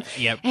 But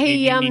he in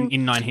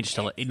 9-inch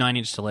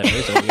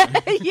stilettos.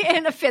 yeah,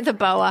 and a feather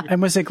boa.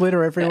 And was there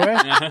glitter everywhere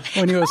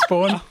when you were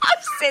spawned?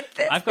 I've said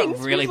that. I've got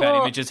really bad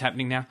images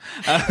happening now.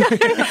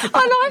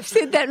 And I've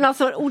said that, and I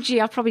thought, oh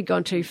gee, I've probably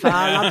gone too far.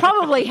 And I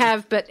probably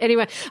have, but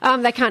anyway,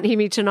 they can't hear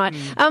me tonight.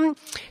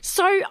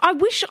 So I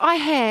wish I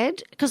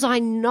had, because I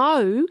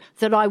know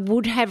that I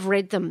would have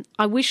read them.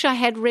 I wish I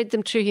had read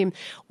them to him,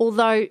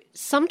 although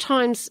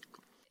sometimes,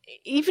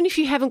 even if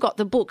you haven't got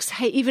the books,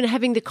 even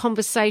having the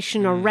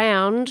conversation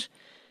around,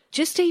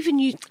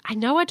 I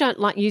know I don't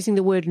like using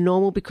the word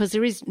normal because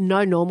there is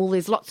no normal.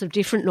 There's lots of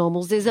different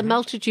normals. There's a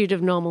multitude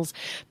of normals.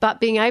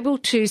 But being able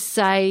to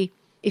say,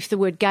 if the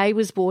word gay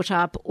was brought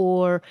up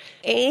or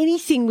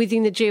anything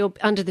within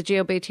under the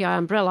GLBTI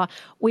umbrella,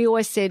 we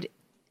always said,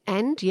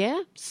 and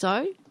yeah,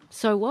 so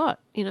so what?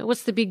 You know,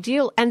 what's the big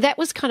deal? And that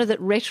was kind of that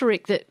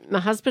rhetoric that my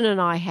husband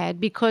and I had,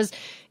 because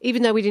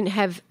even though we didn't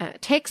have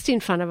text in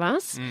front of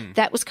us,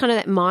 that was kind of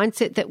that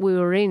mindset that we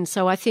were in.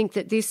 So I think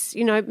that this,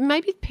 you know,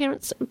 maybe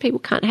people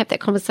can't have that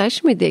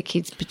conversation with their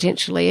kids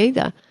potentially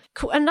either.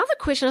 Another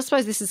question, I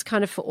suppose this is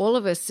kind of for all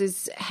of us,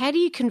 is how do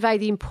you convey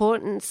the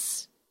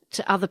importance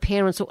to other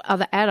parents or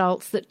other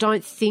adults that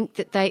don't think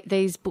that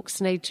these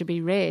books need to be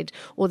read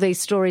or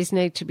these stories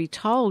need to be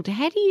told?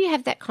 How do you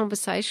have that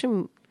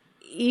conversation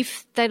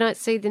if they don't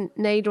see the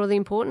need or the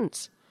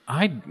importance?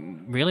 I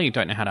really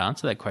don't know how to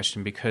answer that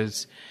question,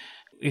 because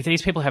if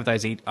these people have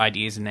those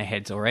ideas in their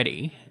heads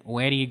already,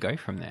 where do you go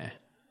from there?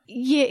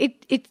 Yeah,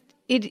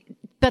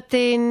 but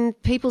then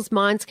people's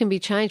minds can be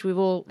changed. We've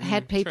all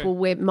had people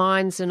where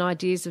minds and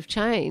ideas have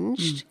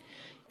changed.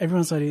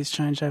 Everyone's ideas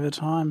change over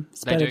time.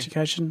 It's about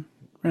education.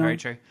 Really. Very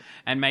true.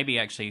 And maybe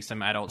actually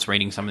some adults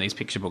reading some of these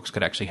picture books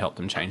could actually help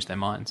them change their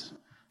minds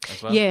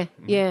as well. Yeah.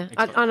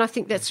 And I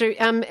think that's true.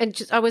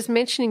 I was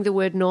mentioning the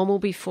word normal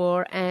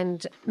before,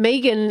 and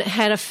Megan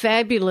had a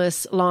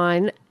fabulous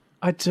line.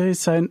 I do.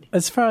 So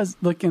as far as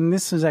looking,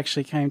 this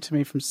actually came to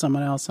me from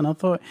someone else, and I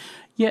thought,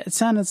 yeah,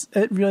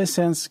 it really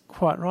sounds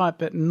quite right,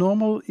 but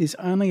normal is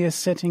only a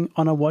setting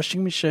on a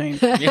washing machine.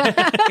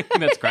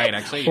 That's great,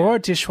 actually. Or a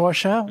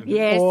dishwasher.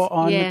 Yes. Or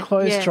on a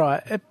clothes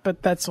dryer.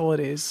 But that's all it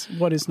is.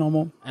 What is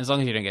normal? As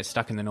long as you don't get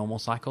stuck in the normal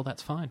cycle,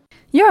 that's fine.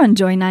 You're on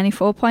Joy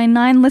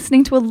 94.9,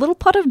 listening to A Little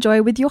Pot of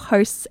Joy with your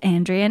hosts,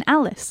 Andrea and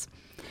Alice.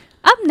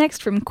 Up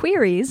next from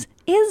Queries,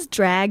 is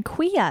drag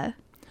queer?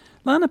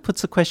 Lana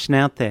puts a question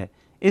out there.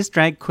 Is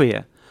drag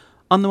queer?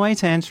 On the way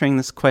to answering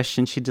this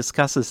question, she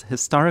discusses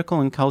historical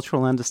and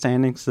cultural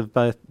understandings of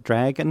both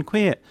drag and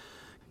queer.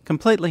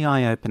 Completely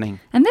eye-opening.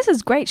 And this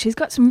is great. She's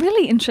got some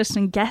really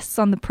interesting guests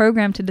on the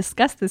program to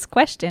discuss this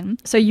question.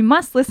 So you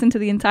must listen to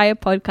the entire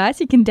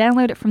podcast. You can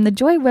download it from the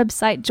Joy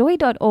website,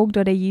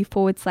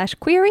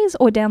 joy.org.au/queries,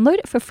 or download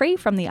it for free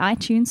from the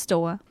iTunes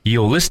store.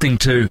 You're listening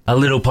to A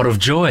Little Pot of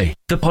Joy,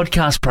 the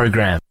podcast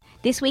program.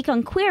 This week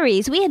on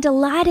Queries, we are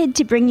delighted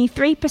to bring you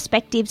 3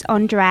 perspectives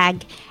on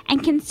drag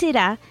and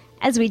consider,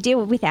 as we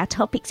deal with our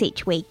topics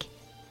each week,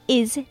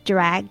 is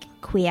drag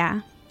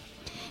queer?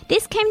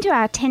 This came to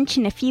our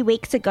attention a few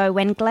weeks ago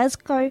when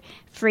Glasgow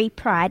Free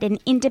Pride, an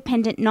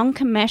independent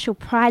non-commercial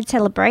pride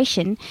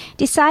celebration,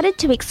 decided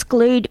to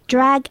exclude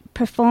drag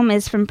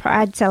performers from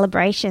pride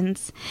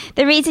celebrations.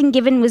 The reason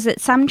given was that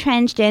some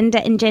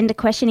transgender and gender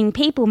questioning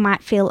people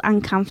might feel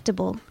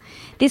uncomfortable.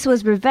 This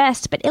was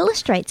reversed, but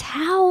illustrates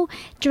how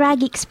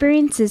drag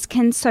experiences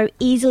can so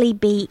easily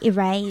be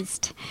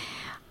erased.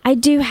 I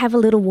do have a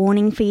little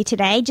warning for you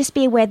today. Just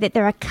be aware that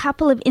there are a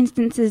couple of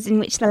instances in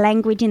which the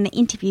language in the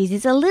interviews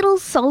is a little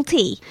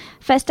salty.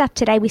 First up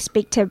today, we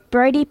speak to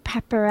Brodie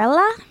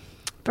Paparella.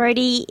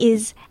 Brodie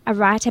is a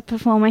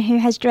writer-performer who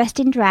has dressed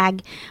in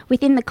drag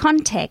within the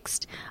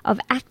context of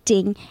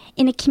acting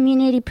in a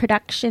community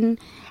production,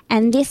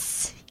 and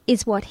this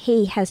is what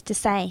he has to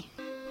say.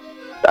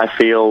 I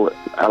feel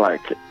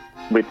like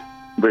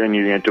when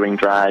you're doing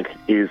drag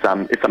it's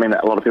something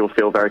that a lot of people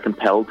feel very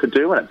compelled to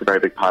do, and it's a very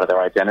big part of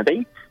their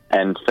identity.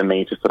 And for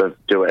me to sort of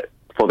do it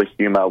for the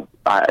humour,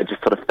 I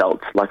just sort of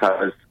felt like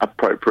I was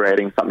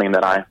appropriating something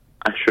that I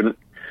shouldn't.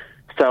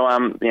 So,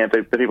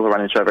 the people who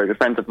run the show are very good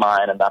friends of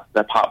mine, and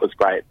that part was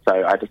great.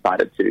 So I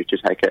decided to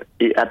take it.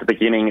 At the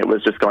beginning, it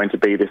was just going to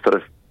be this sort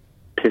of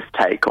piss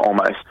take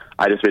almost.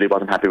 I just really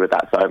wasn't happy with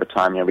that. So over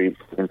time, we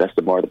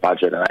invested more of the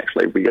budget and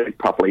actually really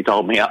properly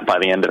told me up by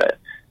the end of it.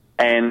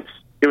 And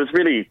it was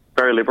really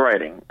very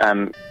liberating.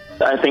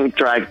 I think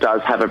drag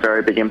does have a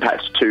very big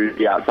impact to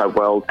the outside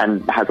world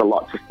and has a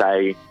lot to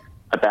say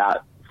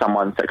about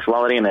someone's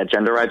sexuality and their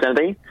gender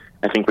identity.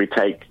 I think we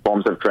take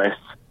forms of dress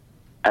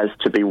as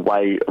to be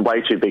way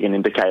too big an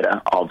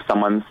indicator of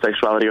someone's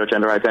sexuality or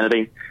gender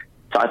identity.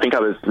 So I think I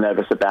was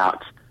nervous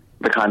about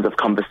the kinds of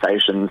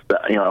conversations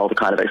that, or the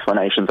kind of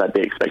explanations I'd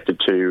be expected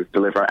to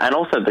deliver, and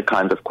also the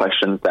kinds of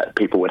questions that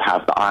people would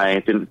have that I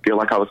didn't feel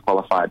like I was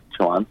qualified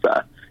to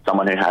answer.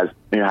 Someone who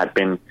had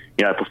been,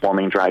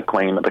 performing drag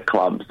queen at the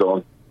clubs,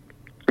 or,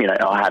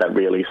 or had a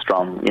really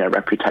strong,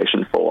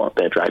 reputation for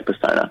their drag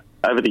persona.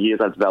 Over the years,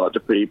 I've developed a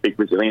pretty big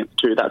resilience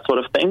to that sort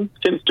of thing.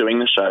 Since doing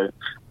the show,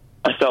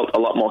 I felt a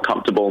lot more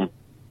comfortable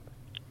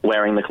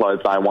wearing the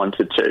clothes I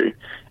wanted to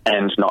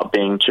and not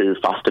being too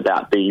fussed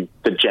about the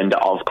gender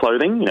of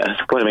clothing.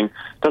 Clothing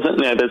doesn't,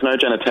 there's no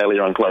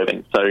genitalia on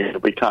clothing, so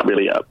we can't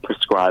really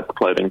prescribe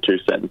clothing to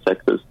certain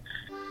sexes.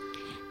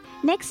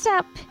 Next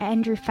up,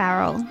 Andrew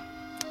Farrell.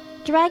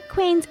 Drag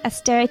queens are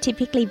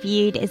stereotypically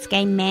viewed as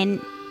gay men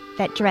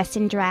that dress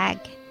in drag.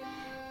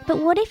 But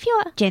what if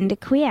you're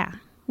genderqueer?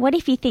 What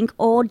if you think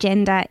all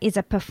gender is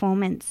a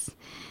performance?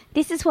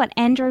 This is what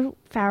Andrew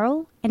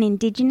Farrell, an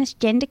Indigenous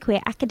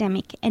genderqueer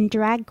academic and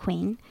drag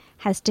queen,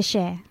 has to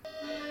share.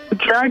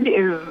 Drag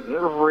is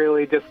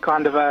really just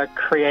kind of a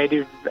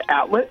creative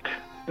outlet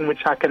in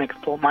which I can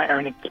explore my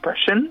own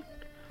expression,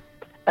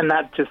 and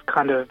that just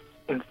kind of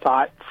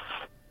incites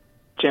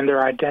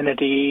gender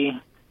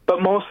identity. But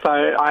more so,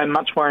 I'm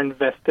much more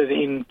invested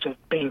in just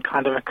being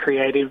kind of a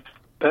creative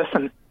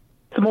person.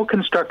 It's more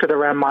constructed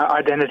around my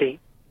identity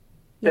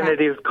than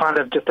it is kind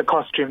of just a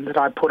costume that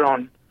I put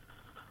on.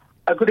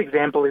 A good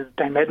example is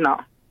Dame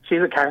Edna.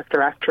 She's a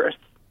character actress.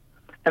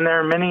 And there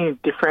are many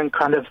different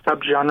kind of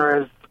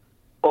subgenres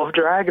of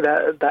drag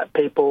that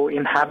people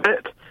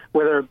inhabit,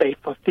 whether it be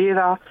for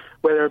theatre,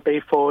 whether it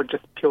be for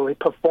just purely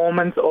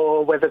performance,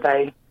 or whether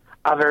they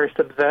are very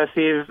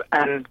subversive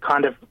and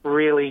kind of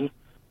really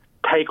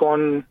take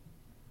on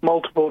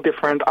multiple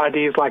different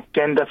ideas like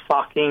gender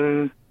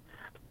fucking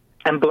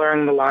and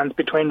blurring the lines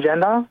between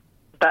gender.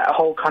 That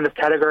whole kind of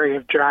category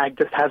of drag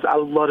just has a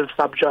lot of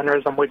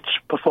subgenres on which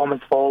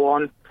performers fall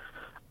on.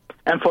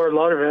 And for a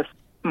lot of us,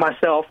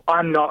 myself,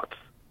 I'm not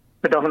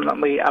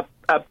predominantly a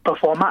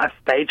performer, a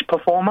stage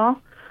performer.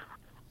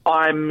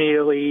 I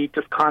merely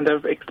just kind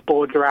of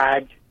explore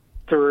drag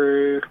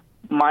through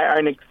my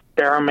own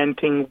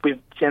experimenting with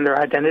gender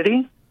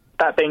identity.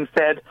 That being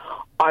said,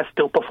 I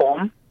still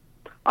perform.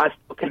 I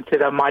still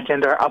consider my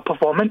gender a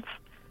performance,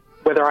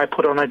 whether I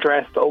put on a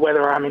dress or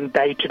whether I'm in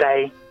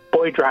day-to-day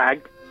boy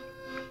drag.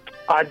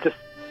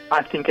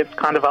 I think it's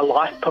kind of a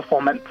life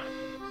performance,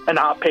 an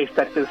art piece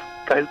that just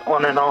goes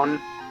on and on.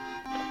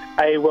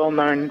 A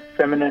well-known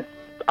feminist,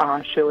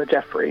 Sheila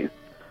Jeffries,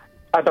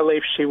 I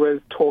believe she was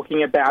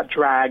talking about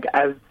drag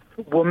as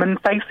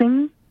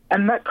woman-facing,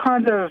 and that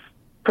kind of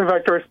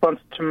provoked a response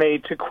to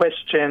me to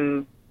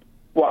question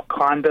what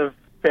kind of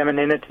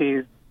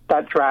femininity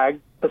that drag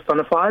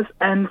personifies.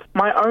 And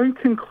my own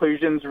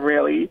conclusions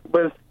really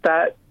was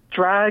that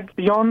drag,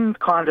 beyond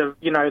kind of,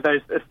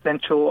 those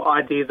essential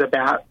ideas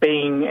about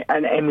being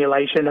an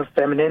emulation of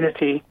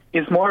femininity,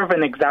 is more of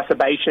an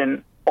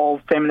exacerbation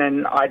of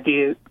feminine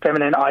ideals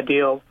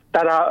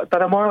that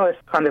are more or less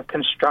kind of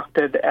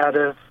constructed out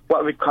of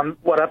what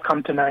I've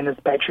come to know as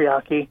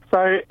patriarchy.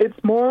 So it's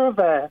more of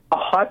a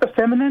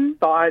hyper-feminine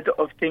side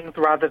of things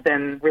rather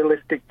than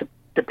realistic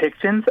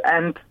depictions,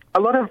 and a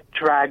lot of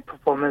drag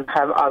performers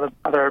have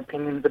other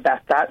opinions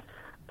about that.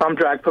 Some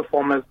drag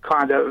performers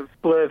kind of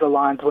blur the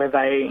lines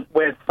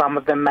where some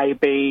of them may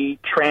be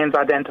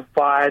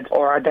trans-identified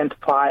or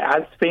identify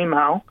as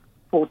female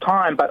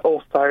full-time, but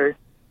also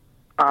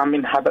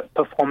inhabit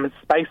performance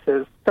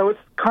spaces. So it's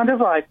kind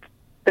of like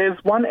there's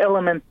one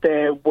element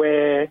there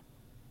where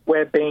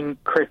we're being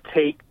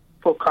critiqued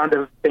for kind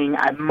of being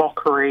a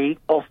mockery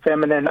of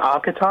feminine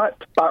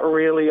archetypes, but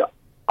really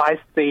I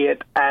see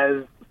it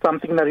as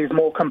something that is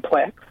more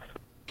complex.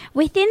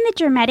 Within the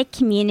dramatic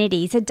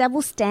communities, a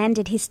double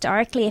standard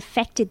historically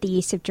affected the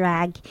use of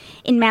drag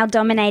in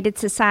male-dominated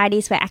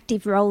societies where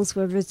active roles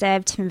were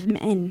reserved for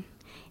men.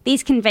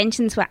 These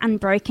conventions were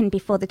unbroken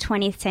before the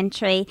 20th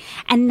century,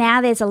 and now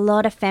there's a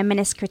lot of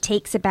feminist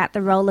critiques about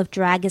the role of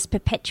drag as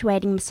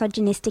perpetuating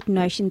misogynistic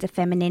notions of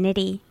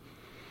femininity.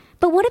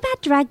 But what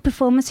about drag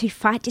performers who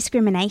fight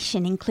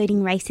discrimination,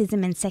 including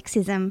racism and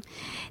sexism?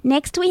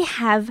 Next we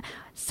have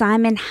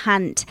Simon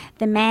Hunt,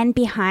 the man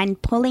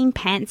behind Pauline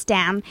Pants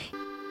Down.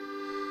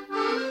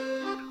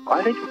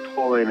 I think of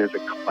Pauline as a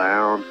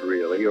clown,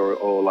 really,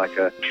 or like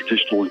a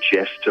traditional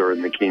jester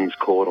in the King's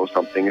Court or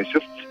something. It's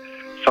just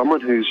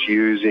someone who's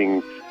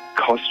using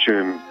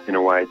costume in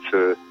a way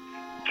to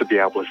be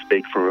able to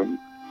speak from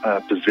a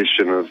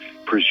position of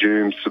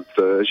presumed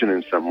subversion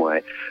in some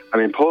way. I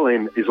mean,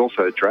 Pauline is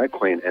also a drag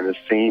queen and is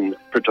seen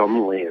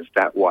predominantly as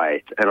that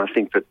way. And I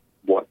think that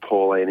what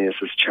Pauline is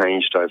has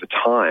changed over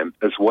time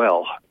as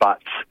well.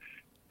 But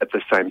at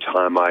the same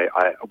time,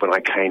 when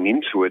I came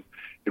into it,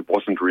 it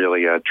wasn't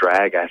really a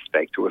drag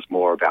aspect. It was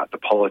more about the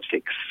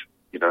politics.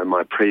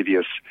 My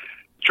previous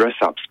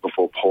dress-ups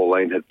before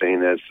Pauline had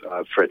been as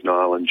Fred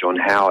Nile and John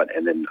Howard,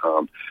 and then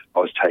I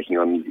was taking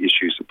on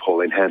issues that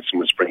Pauline Hanson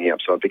was bringing up,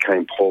 so I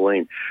became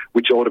Pauline,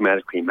 which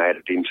automatically made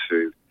it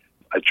into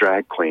a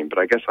drag queen, but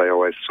I guess I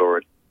always saw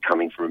it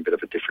coming from a bit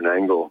of a different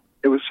angle.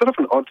 It was sort of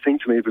an odd thing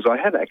to me because I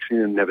had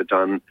actually never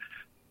done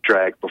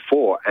drag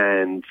before,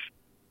 and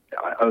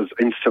I was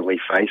instantly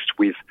faced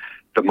with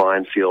the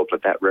minefield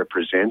that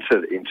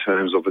represented in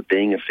terms of it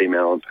being a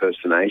female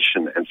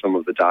impersonation and some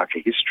of the darker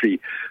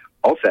history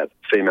of that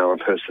female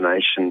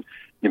impersonation,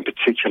 in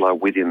particular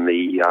within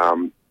the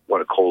what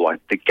I call like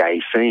the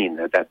gay scene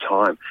at that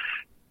time.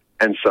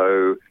 And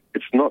so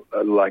it's not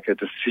like a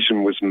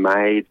decision was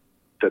made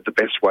that the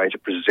best way to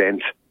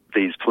present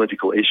these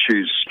political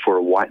issues for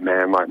a white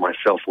man like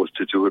myself was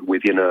to do it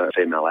within a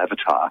female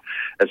avatar.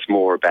 It's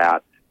more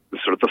about the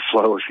sort of the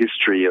flow of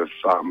history of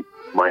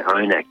my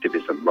own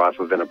activism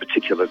rather than a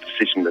particular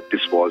decision that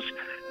this was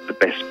the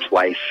best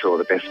place or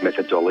the best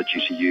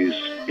methodology to use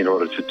in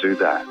order to do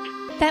that.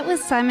 That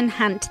was Simon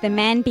Hunt, the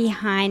man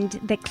behind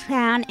the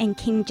clown and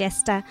king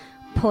jester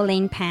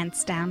Pauline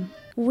Pants Down.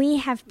 We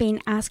have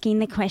been asking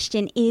the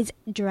question, is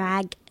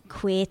drag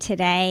queer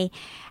today?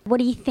 What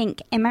do you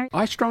think, Emma?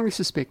 I strongly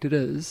suspect it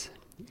is,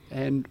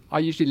 and I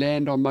usually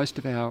land on most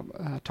of our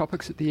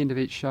topics at the end of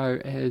each show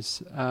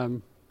as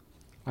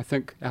I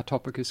think our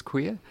topic is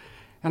queer,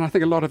 and I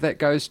think a lot of that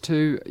goes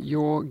to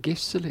your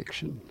guest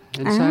selection.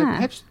 And so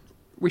perhaps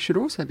we should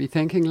also be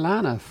thanking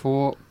Lana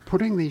for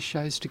putting these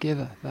shows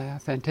together. They are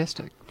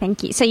fantastic.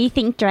 Thank you. So you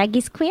think drag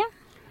is queer?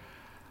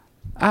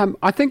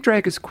 I think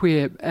drag is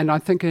queer, and I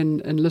think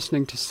in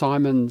listening to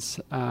Simon's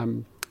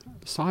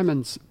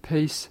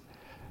piece,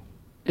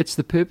 it's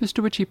the purpose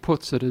to which he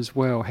puts it as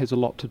well has a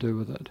lot to do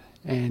with it.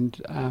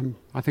 And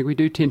I think we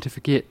do tend to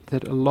forget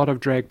that a lot of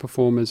drag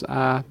performers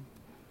are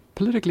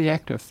politically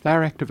active.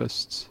 They're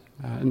activists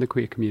in the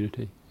queer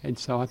community. And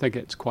so I think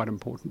it's quite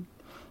important.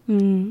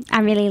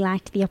 I really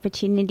liked the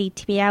opportunity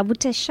to be able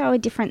to show a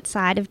different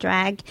side of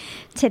drag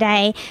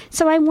today.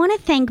 So I want to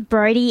thank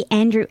Brodie,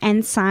 Andrew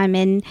and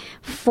Simon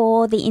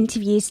for the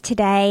interviews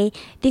today.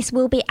 This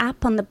will be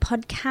up on the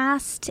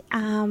podcast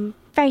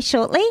very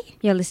shortly.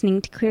 You're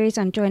listening to Queries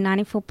on Joy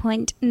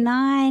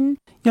 94.9.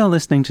 You're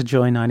listening to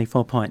Joy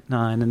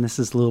 94.9, and this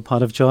is A Little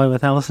Pot of Joy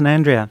with Alice and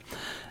Andrea.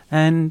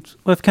 And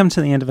we've come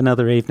to the end of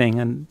another evening,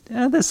 and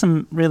there's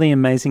some really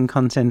amazing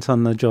content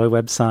on the Joy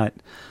website.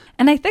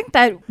 And I think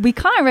that we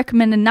can't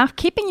recommend enough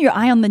keeping your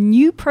eye on the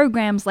new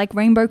programs like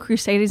Rainbow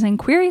Crusaders and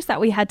Queries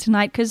that we had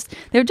tonight, because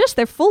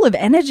they're full of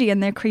energy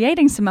and they're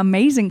creating some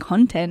amazing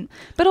content.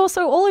 But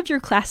also all of your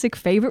classic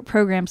favourite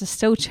programs are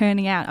still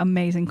churning out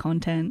amazing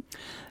content.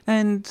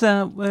 And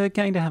we're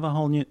going to have a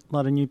whole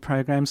lot of new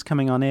programs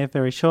coming on air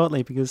very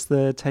shortly because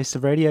the Taste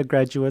of Radio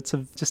graduates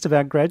have just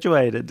about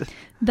graduated.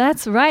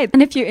 That's right.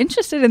 And if you're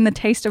interested in the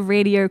Taste of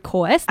Radio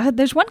course,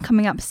 there's one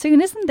coming up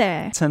soon, isn't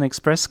there? It's an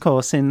express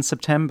course in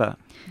September.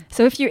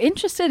 So if you're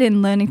interested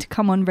in learning to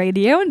come on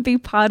radio and be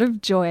part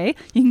of Joy,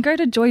 you can go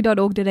to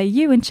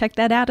joy.org.au and check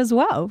that out as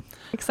well.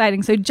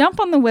 Exciting. So jump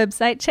on the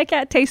website, check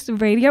out Taste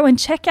of Radio and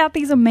check out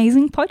these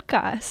amazing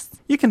podcasts.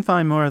 You can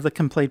find more of the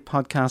complete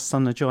podcasts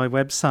on the Joy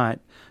website,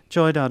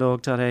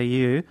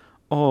 joy.org.au,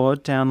 or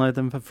download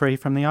them for free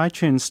from the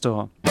iTunes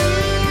store.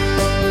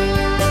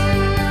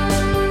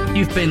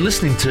 You've been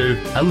listening to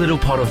A Little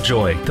Pot of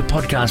Joy, the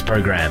podcast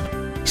program.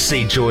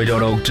 See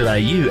joy.org.au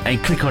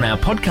and click on our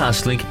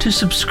podcast link to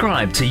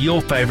subscribe to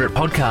your favourite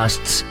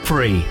podcasts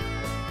free.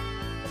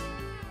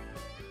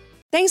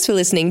 Thanks for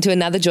listening to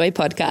another Joy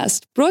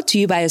podcast, brought to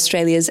you by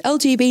Australia's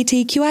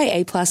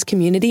LGBTQIA+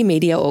 community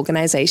media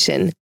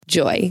organisation,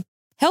 Joy.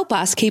 Help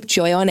us keep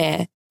Joy on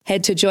air.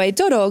 Head to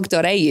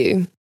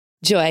joy.org.au.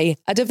 Joy,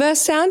 a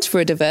diverse sound for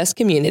a diverse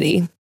community.